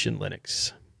Destination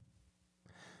Linux.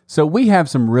 So we have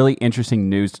some really interesting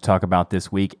news to talk about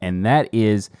this week, and that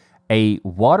is a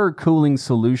water cooling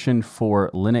solution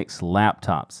for Linux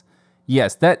laptops.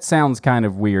 Yes, that sounds kind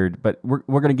of weird, but we're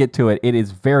going to get to it. It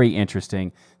is very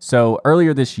interesting. So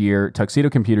earlier this year, Tuxedo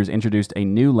Computers introduced a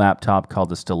new laptop called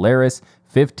the Stellaris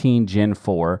 15 Gen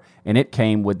 4, and it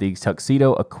came with the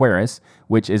Tuxedo Aquarius,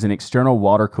 which is an external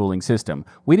water cooling system.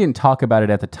 We didn't talk about it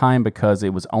at the time because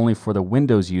it was only for the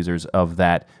Windows users of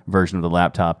that version of the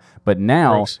laptop. But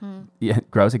now,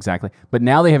 gross, exactly. But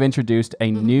now they have introduced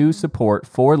a new support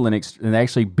for Linux, and they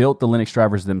actually built the Linux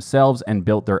drivers themselves and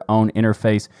built their own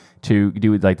interface to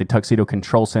do like the Tuxedo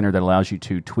Control Center that allows you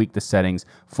to tweak the settings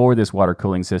for this water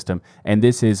cooling system. And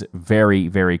this is very,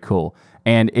 very cool.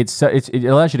 And it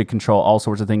allows you to control all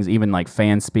sorts of things, even like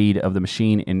fan speed of the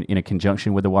machine in a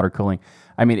conjunction with the water cooling.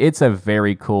 I mean, it's a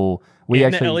very cool. The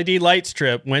LED light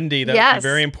strip, Wendy. That would be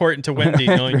very important to Wendy,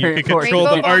 knowing you can control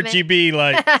the RGB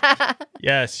light.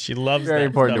 Yes, she loves that. Very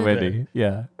important to Wendy.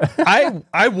 Yeah.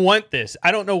 I want this.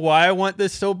 I don't know why I want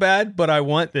this so bad, but I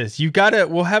want this.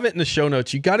 We'll have it in the show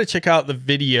notes. You gotta check out the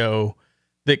video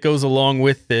that goes along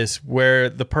with this, where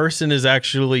the person is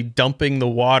actually dumping the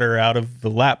water out of the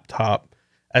laptop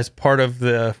as part of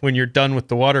when you're done with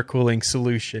the water cooling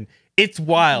solution. It's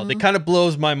wild. It kind of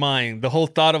blows my mind. The whole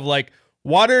thought of like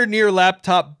water near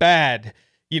laptop bad,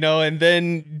 and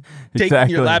then taking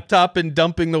your laptop and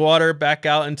dumping the water back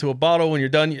out into a bottle when you're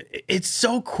done. It's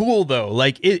so cool though.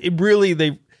 Like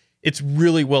it's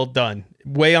really well done.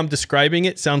 The way I'm describing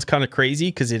it sounds kind of crazy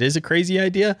because it is a crazy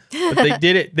idea, but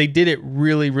they did it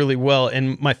really, really well.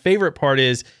 And my favorite part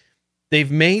is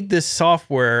they've made this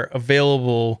software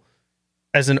available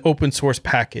as an open source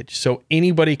package. So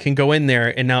anybody can go in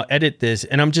there and now edit this.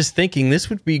 And I'm just thinking this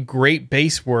would be great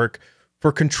base work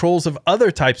for controls of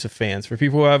other types of fans, for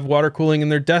people who have water cooling in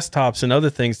their desktops and other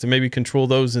things to maybe control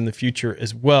those in the future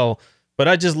as well. But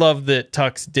I just love that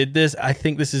Tux did this. I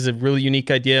think this is a really unique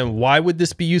idea. And why would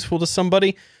this be useful to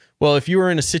somebody? Well, if you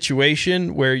were in a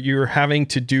situation where you're having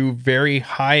to do very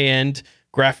high-end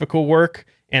graphical work,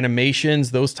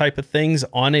 animations, those type of things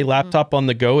on a laptop on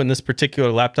the go, and this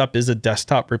particular laptop is a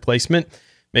desktop replacement.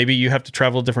 Maybe you have to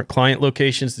travel to different client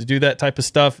locations to do that type of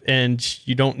stuff, and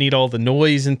you don't need all the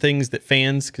noise and things that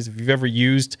fans, because if you've ever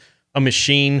used a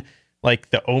machine like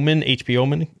the Omen, HP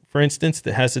Omen, for instance,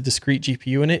 that has a discrete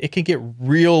GPU in it, it can get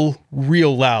real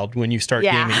loud when you start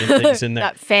gaming and things in there.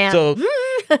 That fan. So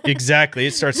exactly.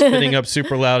 It starts spinning up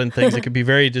super loud and things. It could be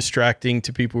very distracting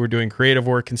to people who are doing creative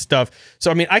work and stuff. So,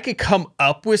 I mean, I could come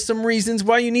up with some reasons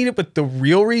why you need it, but the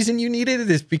real reason you need it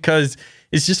is because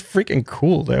it's just freaking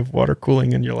cool to have water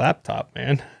cooling in your laptop,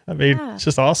 man. I mean, it's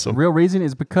just awesome. The real reason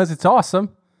is because it's awesome.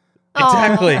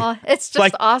 Exactly. It's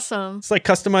just awesome. It's like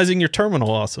customizing your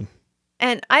terminal awesome.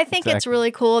 And I think it's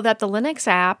really cool that the Linux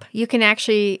app, you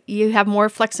have more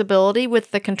flexibility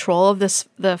with the control of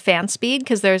the fan speed,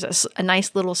 because there's a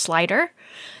nice little slider.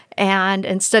 And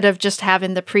instead of just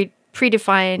having the predefined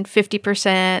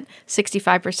 50%,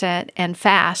 65%, and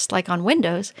fast, like on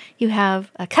Windows, you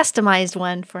have a customized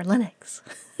one for Linux.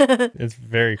 It's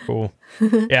very cool.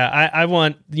 Yeah, I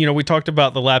want, we talked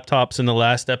about the laptops in the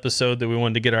last episode that we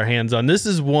wanted to get our hands on. This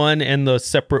is one and the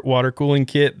separate water cooling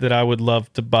kit that I would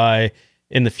love to buy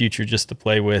in the future just to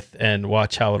play with and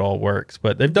watch how it all works.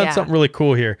 But they've done something really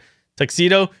cool here.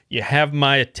 Tuxedo, you have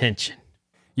my attention.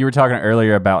 You were talking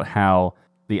earlier about how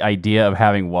the idea of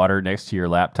having water next to your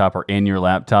laptop or in your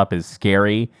laptop is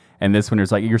scary. And this one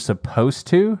is like, you're supposed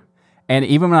to. And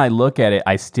even when I look at it,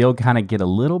 I still kind of get a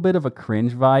little bit of a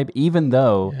cringe vibe, even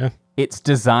though it's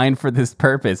designed for this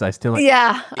purpose. I still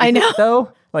I know.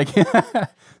 Though, like,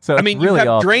 so I mean, really you have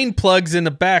awesome. drain plugs in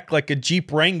the back like a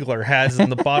Jeep Wrangler has in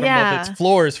the bottom of its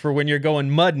floors for when you're going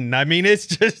mudding. I mean, it's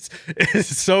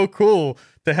so cool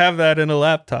to have that in a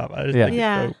laptop. I just think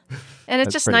it's dope. And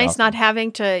it's just nice not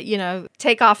having to,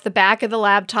 take off the back of the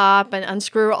laptop and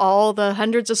unscrew all the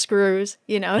hundreds of screws,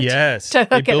 Yes, to hook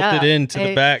they built it into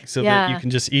the back so that you can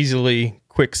just easily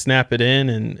quick snap it in.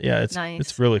 And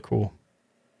it's really cool.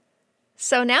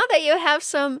 So now that you have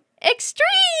some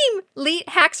extreme elite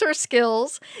hacker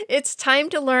skills, it's time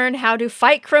to learn how to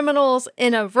fight criminals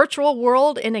in a virtual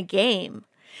world in a game.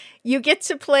 You get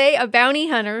to play a bounty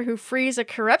hunter who frees a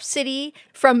corrupt city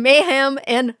from mayhem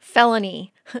and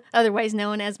felony, otherwise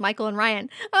known as Michael and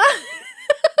Ryan.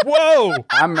 Whoa!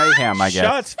 I'm mayhem, I guess.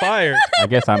 Shots fired. I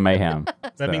guess I'm mayhem.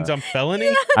 That means I'm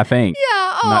felony? I think.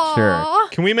 Yeah, I'm not sure.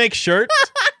 Can we make shirts?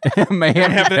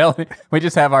 Mayhem and felony. We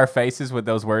just have our faces with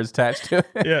those words attached to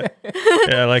it.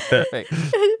 Yeah, I like that.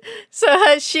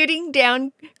 So shooting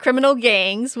down criminal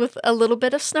gangs with a little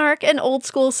bit of snark and old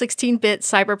school 16-bit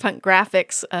cyberpunk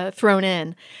graphics thrown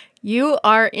in. You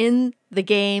are in the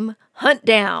game Hunt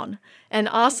Down, an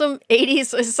awesome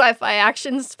 80s sci-fi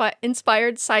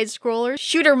action-inspired side-scroller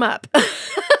shoot 'em up.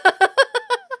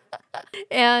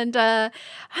 And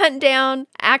Hunt Down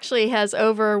actually has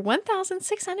over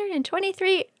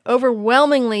 1,623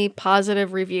 overwhelmingly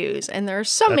positive reviews, and there are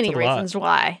so many reasons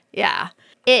why. Yeah.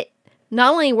 It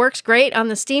not only works great on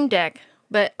the Steam Deck,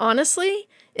 but honestly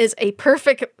is a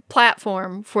perfect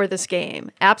platform for this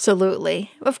game.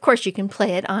 Absolutely. Of course, you can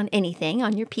play it on anything,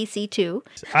 on your PC too.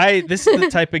 This is the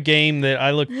type of game that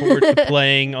I look forward to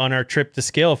playing on our trip to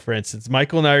Scale, for instance.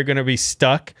 Michael and I are going to be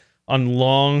stuck on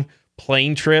long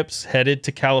plane trips headed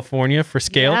to California for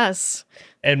Scale. Yes.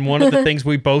 And one of the things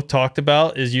we both talked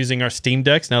about is using our Steam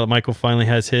Decks now that Michael finally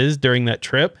has his during that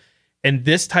trip. And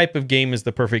this type of game is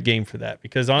the perfect game for that.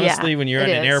 Because honestly, when you're in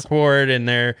an airport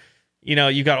and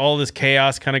you got all this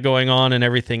chaos kind of going on and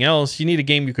everything else, you need a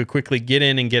game you could quickly get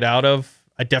in and get out of.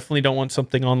 I definitely don't want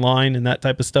something online and that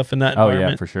type of stuff in that environment. Oh,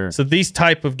 yeah, for sure. So these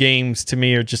type of games to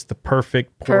me are just the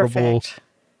perfect portable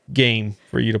game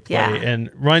for you to play. And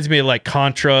reminds me of like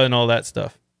Contra and all that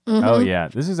stuff. Mm-hmm. Oh, yeah.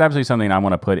 This is absolutely something I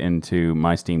want to put into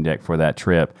my Steam Deck for that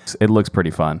trip. It looks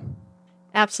pretty fun.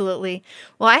 Absolutely.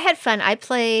 Well, I had fun. I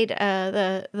played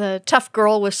the tough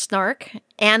girl with snark,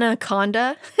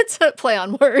 Anaconda. It's a play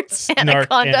on words.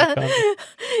 Anaconda.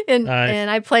 And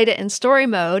I played it in story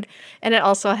mode, and it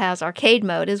also has arcade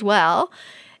mode as well.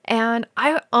 And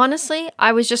I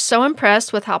was just so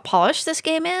impressed with how polished this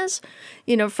game is.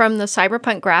 From the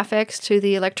cyberpunk graphics to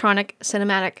the electronic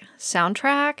cinematic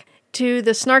soundtrack to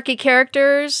the snarky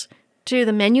characters to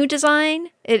the menu design.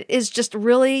 It is just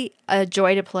really a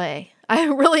joy to play. I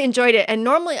really enjoyed it. And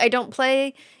normally I don't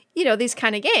play, these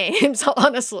kind of games,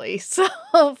 honestly. So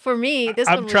for me, this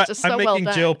one was just so well done. I'm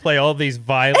making Jill play all these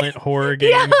violent horror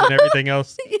games and everything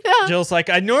else. Yeah. Jill's like,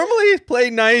 I normally play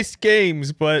nice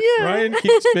games, but Ryan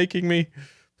keeps making me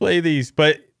play these.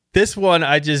 But this one,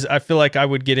 I feel like I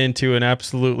would get into and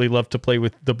absolutely love to play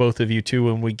with the both of you too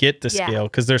when we get to Scale,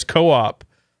 because there's co-op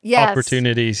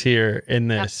opportunities here in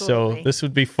this. Absolutely. So this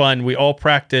would be fun. We all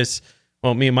practice.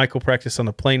 Well, me and Michael practice on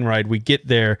the plane ride. We get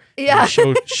there. Yeah.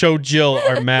 And show Jill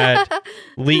our mad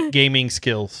elite gaming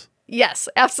skills. Yes,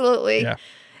 absolutely. Yeah.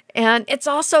 And it's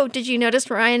also, did you notice,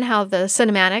 Ryan, how the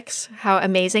cinematics, how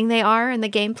amazing they are in the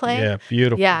gameplay? Yeah,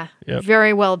 beautiful. Yeah,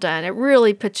 very well done. It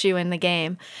really puts you in the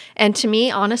game. And to me,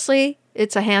 honestly,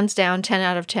 it's a hands down 10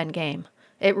 out of 10 game.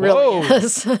 It really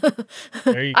is.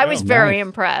 There you go. I was very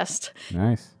impressed.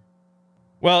 Nice.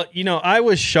 Well, I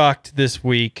was shocked this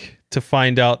week to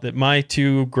find out that my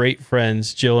two great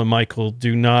friends, Jill and Michael,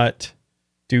 do not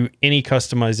do any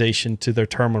customization to their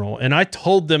terminal. And I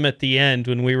told them at the end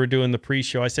when we were doing the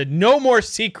pre-show, I said, no more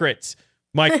secrets,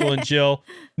 Michael and Jill.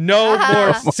 No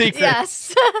more secrets.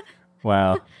 Yes.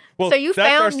 Wow. Well, so you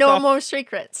found no more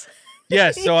secrets.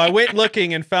 Yes. So I went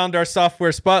looking and found our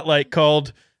software spotlight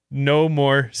called No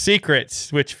More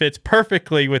Secrets, which fits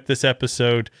perfectly with this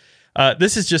episode.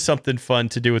 This is just something fun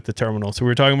to do with the terminal. So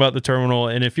we're talking about the terminal,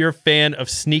 and if you're a fan of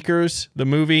Sneakers, the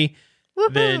movie,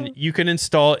 then you can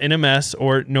install NMS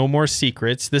or No More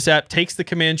Secrets. This app takes the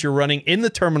commands you're running in the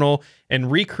terminal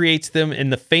and recreates them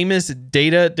in the famous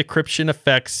data decryption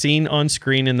effects seen on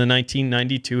screen in the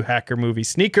 1992 hacker movie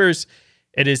Sneakers.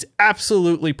 It is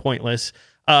absolutely pointless.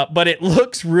 But it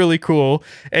looks really cool,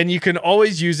 and you can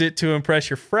always use it to impress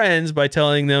your friends by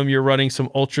telling them you're running some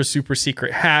ultra super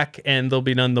secret hack, and they'll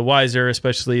be none the wiser,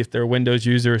 especially if they're a Windows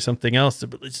user or something else.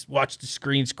 But just watch the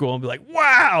screen scroll and be like,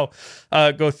 wow,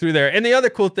 go through there. And the other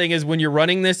cool thing is when you're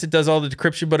running this, it does all the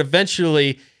decryption, but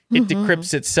eventually it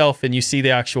decrypts itself, and you see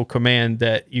the actual command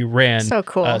that you ran. So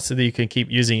cool. So that you can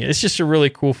keep using it. It's just a really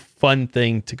cool, fun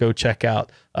thing to go check out,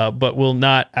 but will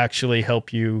not actually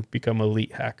help you become an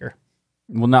elite hacker.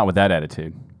 Well, not with that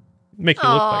attitude. Make you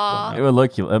look like one. It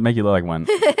would make you look like one.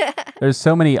 There's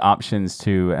so many options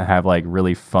to have like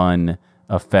really fun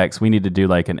effects. We need to do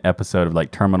like an episode of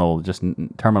like terminal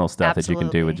stuff that you can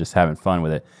do with just having fun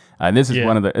with it. And this is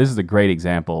this is a great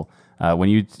example. When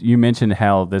you mentioned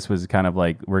how this was kind of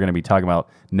like we're going to be talking about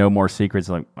no more secrets,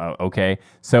 like okay.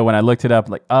 So when I looked it up,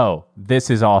 like this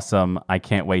is awesome. I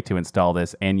can't wait to install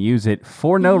this and use it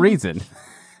for no reason.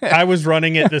 I was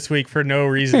running it this week for no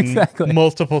reason,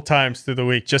 multiple times through the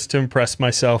week, just to impress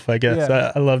myself, I guess.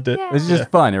 Yeah. I loved it. Yeah. It's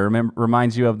just fun. It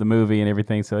reminds you of the movie and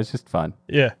everything, so it's just fun.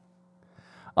 Yeah.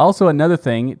 Also, another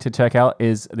thing to check out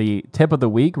is the tip of the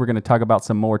week. We're going to talk about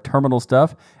some more terminal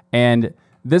stuff, and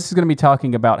this is going to be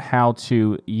talking about how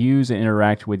to use and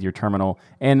interact with your terminal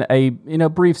in a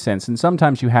brief sense. And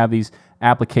sometimes you have these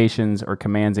applications or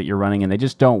commands that you're running and they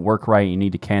just don't work right. You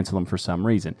need to cancel them for some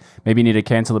reason. Maybe you need to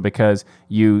cancel it because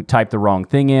you typed the wrong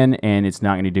thing in and it's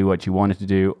not going to do what you want it to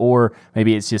do. Or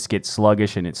maybe it just gets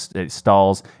sluggish and it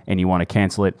stalls and you want to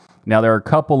cancel it. Now, there are a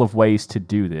couple of ways to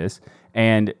do this.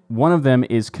 And one of them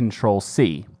is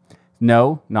Control-C.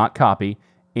 No, not copy.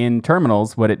 In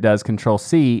terminals, what it does,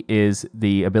 Control-C, is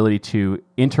the ability to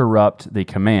interrupt the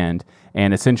command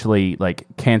and essentially like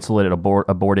cancel it,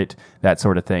 abort it, that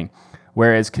sort of thing.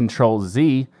 Whereas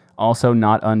Control-Z, also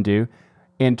not undo.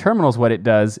 In terminals, what it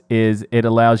does is it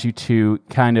allows you to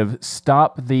kind of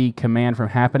stop the command from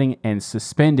happening and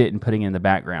suspend it and putting it in the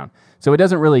background. So it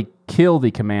doesn't really kill the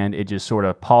command, it just sort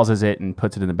of pauses it and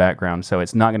puts it in the background. So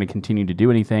it's not going to continue to do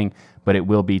anything, but it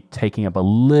will be taking up a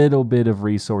little bit of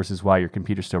resources while your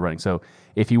computer's still running. So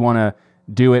if you want to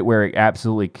do it where it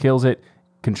absolutely kills it,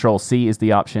 Control-C is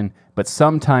the option, but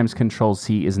sometimes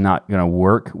Control-C is not going to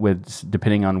work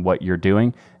depending on what you're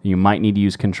doing. You might need to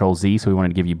use Control-Z, so we wanted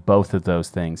to give you both of those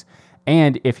things.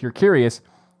 And if you're curious,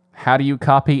 how do you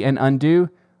copy and undo?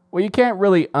 Well, you can't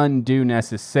really undo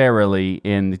necessarily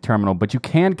in the terminal, but you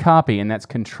can copy, and that's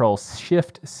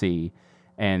Control-Shift-C,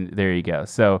 and there you go.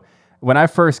 So when I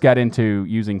first got into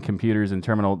using computers and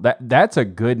terminal, that's a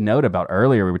good note about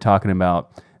earlier. We were talking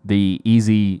about the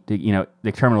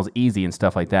terminal's easy and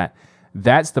stuff like that.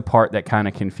 That's the part that kind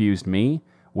of confused me,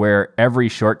 where every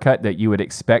shortcut that you would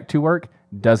expect to work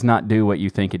does not do what you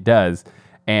think it does,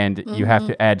 and you have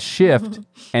to add Shift,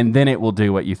 and then it will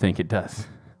do what you think it does.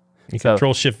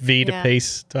 Control-Shift-V to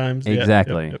pace times.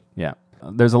 Exactly. Yeah.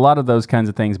 There's a lot of those kinds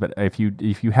of things, but if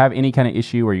you have any kind of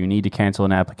issue or you need to cancel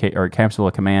an application or cancel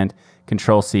a command,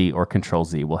 Control-C or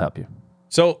Control-Z will help you.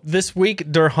 So this week,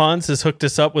 Hans has hooked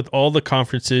us up with all the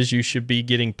conferences you should be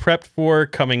getting prepped for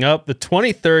coming up. The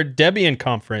 23rd Debian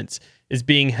conference is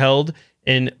being held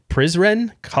in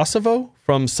Prizren, Kosovo,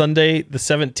 from Sunday the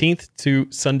 17th to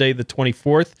Sunday the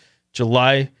 24th,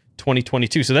 July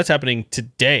 2022. So that's happening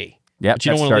today. Yeah, but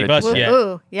you don't want to leave us yet.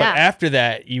 Ooh, yeah. But after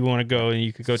that, you want to go and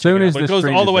you could go check it out. But it goes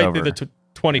all the way through the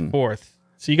 24th.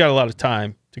 So you got a lot of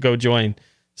time to go join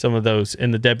some of those in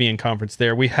the Debian conference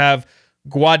there. We have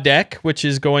Guake, which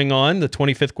is going on, the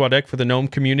 25th Guake for the GNOME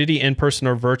community, in person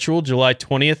or virtual, July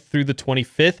 20th through the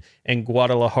 25th in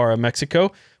Guadalajara,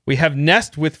 Mexico. We have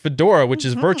Nest with Fedora, which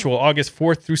is virtual, August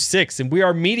 4th through 6th, and we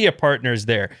are media partners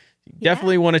there.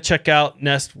 Definitely want to check out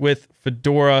Nest with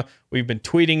Fedora. We've been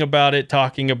tweeting about it,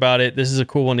 talking about it. This is a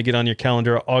cool one to get on your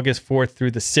calendar, August 4th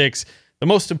through the 6th. The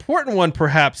most important one,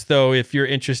 perhaps, though, if you're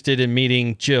interested in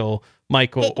meeting Jill,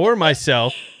 Michael, or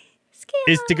myself,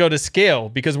 is to go to Scale,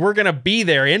 because we're going to be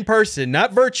there in person,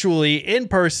 not virtually, in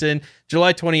person,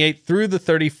 July 28th through the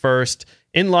 31st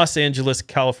in Los Angeles,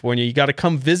 California. You got to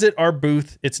come visit our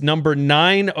booth. It's number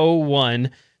 901.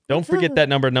 Don't forget that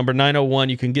number 901.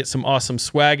 You can get some awesome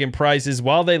swag and prizes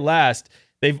while they last.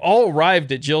 They've all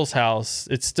arrived at Jill's house.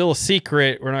 It's still a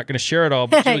secret. We're not going to share it all,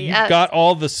 but Jill, you've got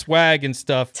all the swag and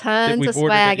stuff. Tons of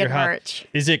swag and merch.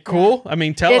 Is it cool? I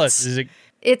mean, tell us.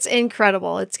 It's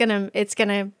incredible. It's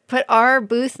gonna put our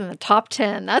booth in the top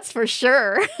 10. That's for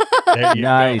sure.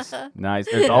 Nice.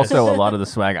 There's also a lot of the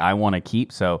swag I want to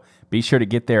keep, so be sure to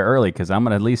get there early, because I'm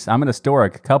gonna store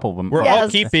a couple of them. We're all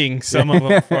keeping some of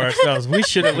them for ourselves. We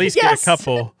should at least get a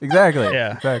couple. Exactly.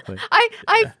 Yeah. Exactly.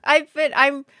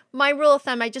 I'm my rule of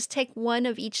thumb. I just take one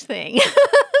of each thing.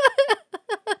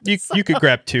 You could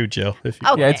grab 2, Jill. If you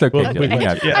Okay. Yeah, it's okay.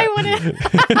 I want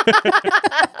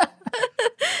to.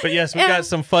 But yes, we got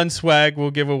some fun swag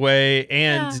we'll give away.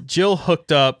 And Jill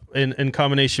hooked up, in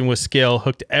combination with Scale,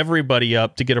 hooked everybody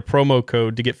up to get a promo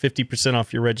code to get 50%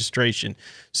 off your registration.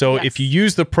 So if you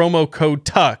use the promo code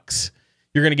TUX,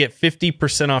 you're going to get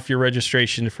 50% off your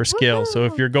registration for Scale. Woo-hoo. So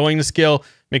if you're going to Scale,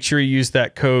 make sure you use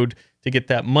that code to get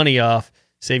that money off,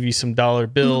 save you some dollar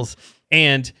bills,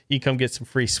 and you come get some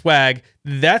free swag.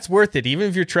 That's worth it. Even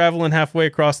if you're traveling halfway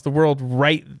across the world,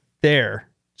 right there,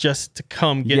 just to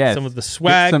come get some of the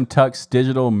swag. Get some Tux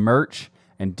Digital merch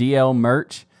and DL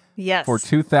merch. Yes. For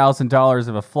 $2,000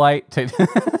 of a flight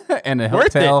to and a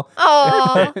hotel.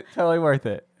 Oh, totally worth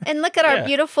it. And look at our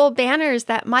beautiful banners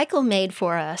that Michael made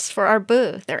for us for our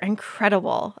booth. They're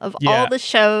incredible, of all the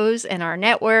shows and our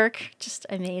network. Just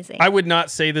amazing. I would not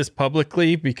say this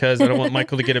publicly because I don't want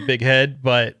Michael to get a big head,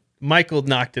 but Michael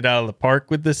knocked it out of the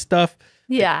park with this stuff.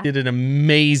 Yeah. Did an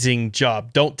amazing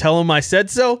job. Don't tell him I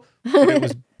said so, but it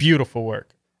was beautiful work.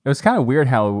 It was kind of weird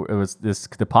how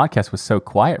the podcast was so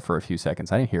quiet for a few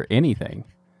seconds. I didn't hear anything.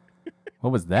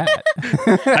 What was that?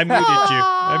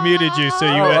 I muted you, so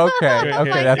you went. Okay,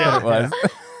 that's what it was.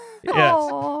 Yes.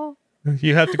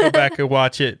 You have to go back and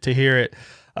watch it to hear it.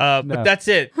 But that's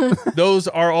it. Those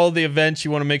are all the events you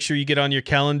want to make sure you get on your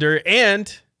calendar.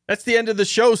 And that's the end of the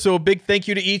show. So a big thank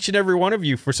you to each and every one of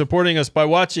you for supporting us by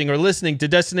watching or listening to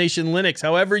Destination Linux.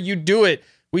 However you do it,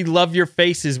 we love your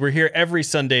faces. We're here every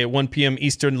Sunday at 1 p.m.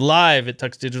 Eastern live at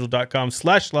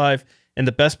tuxdigital.com/live. And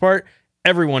the best part,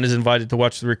 everyone is invited to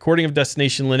watch the recording of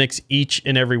Destination Linux each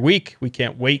and every week. We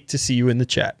can't wait to see you in the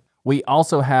chat. We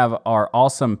also have our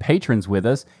awesome patrons with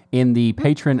us in the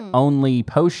patron-only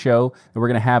post show that we're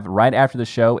going to have right after the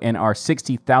show in our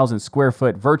 60,000 square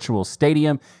foot virtual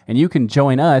stadium. And you can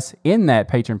join us in that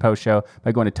patron post show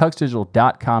by going to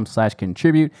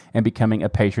tuxdigital.com/contribute and becoming a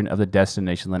patron of the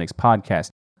Destination Linux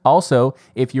podcast. Also,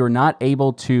 if you're not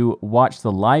able to watch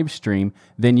the live stream,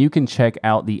 then you can check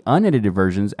out the unedited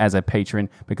versions as a patron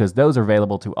because those are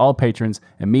available to all patrons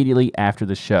immediately after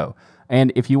the show.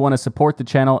 And if you want to support the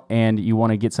channel and you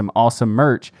want to get some awesome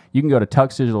merch, you can go to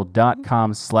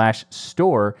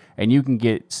tuxdigital.com/store and you can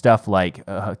get stuff like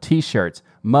t-shirts,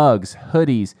 mugs,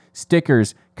 hoodies,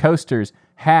 stickers, coasters,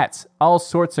 hats, all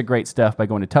sorts of great stuff by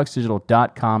going to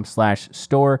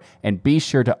tuxdigital.com/store. And be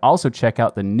sure to also check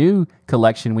out the new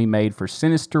collection we made for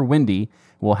Sinister Wendy.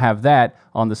 We'll have that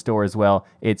on the store as well.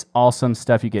 It's awesome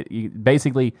stuff. You get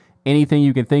basically anything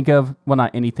you can think of. Well,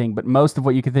 not anything, but most of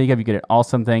what you can think of. You get an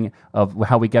awesome thing of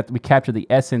how we captured the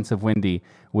essence of Wendy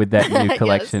with that new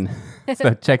collection.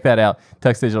 So check that out,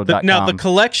 tuxdigital.com. Now, the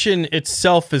collection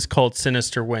itself is called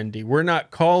Sinister Wendy. We're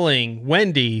not calling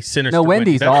Wendy Sinister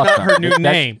Wendy. Wendy's That's awesome. not her new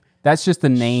name. That's just the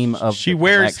name of she the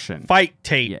collection. Wears fight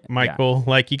tape, Michael.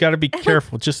 Like, you got to be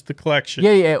careful. Just the collection.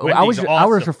 Yeah. Wendy's I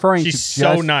was referring She's to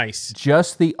so nice.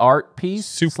 Just the art piece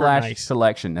Super nice.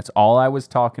 Collection. That's all I was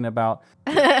talking about.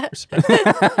 Yes.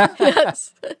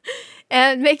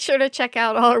 And make sure to check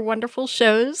out all our wonderful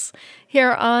shows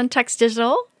here on Tux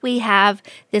Digital. We have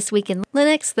This Week in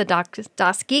Linux, the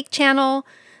DOS Geek channel,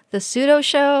 the Pseudo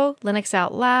Show, Linux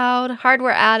Out Loud,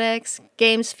 Hardware Addicts,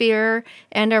 GameSphere,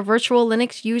 and our virtual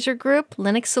Linux user group,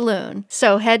 Linux Saloon.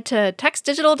 So head to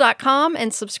tuxdigital.com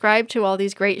and subscribe to all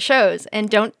these great shows. And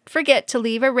don't forget to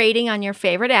leave a rating on your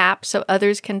favorite app so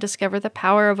others can discover the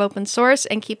power of open source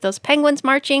and keep those penguins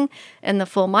marching in the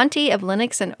full Monty of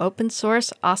Linux and open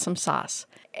source awesome sauce.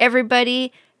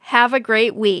 Everybody, have a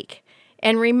great week.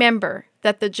 And remember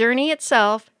that the journey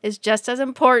itself is just as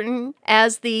important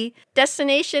as the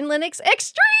Destination Linux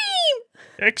Extreme!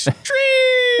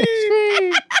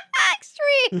 Extreme!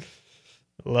 Extreme!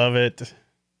 Love it.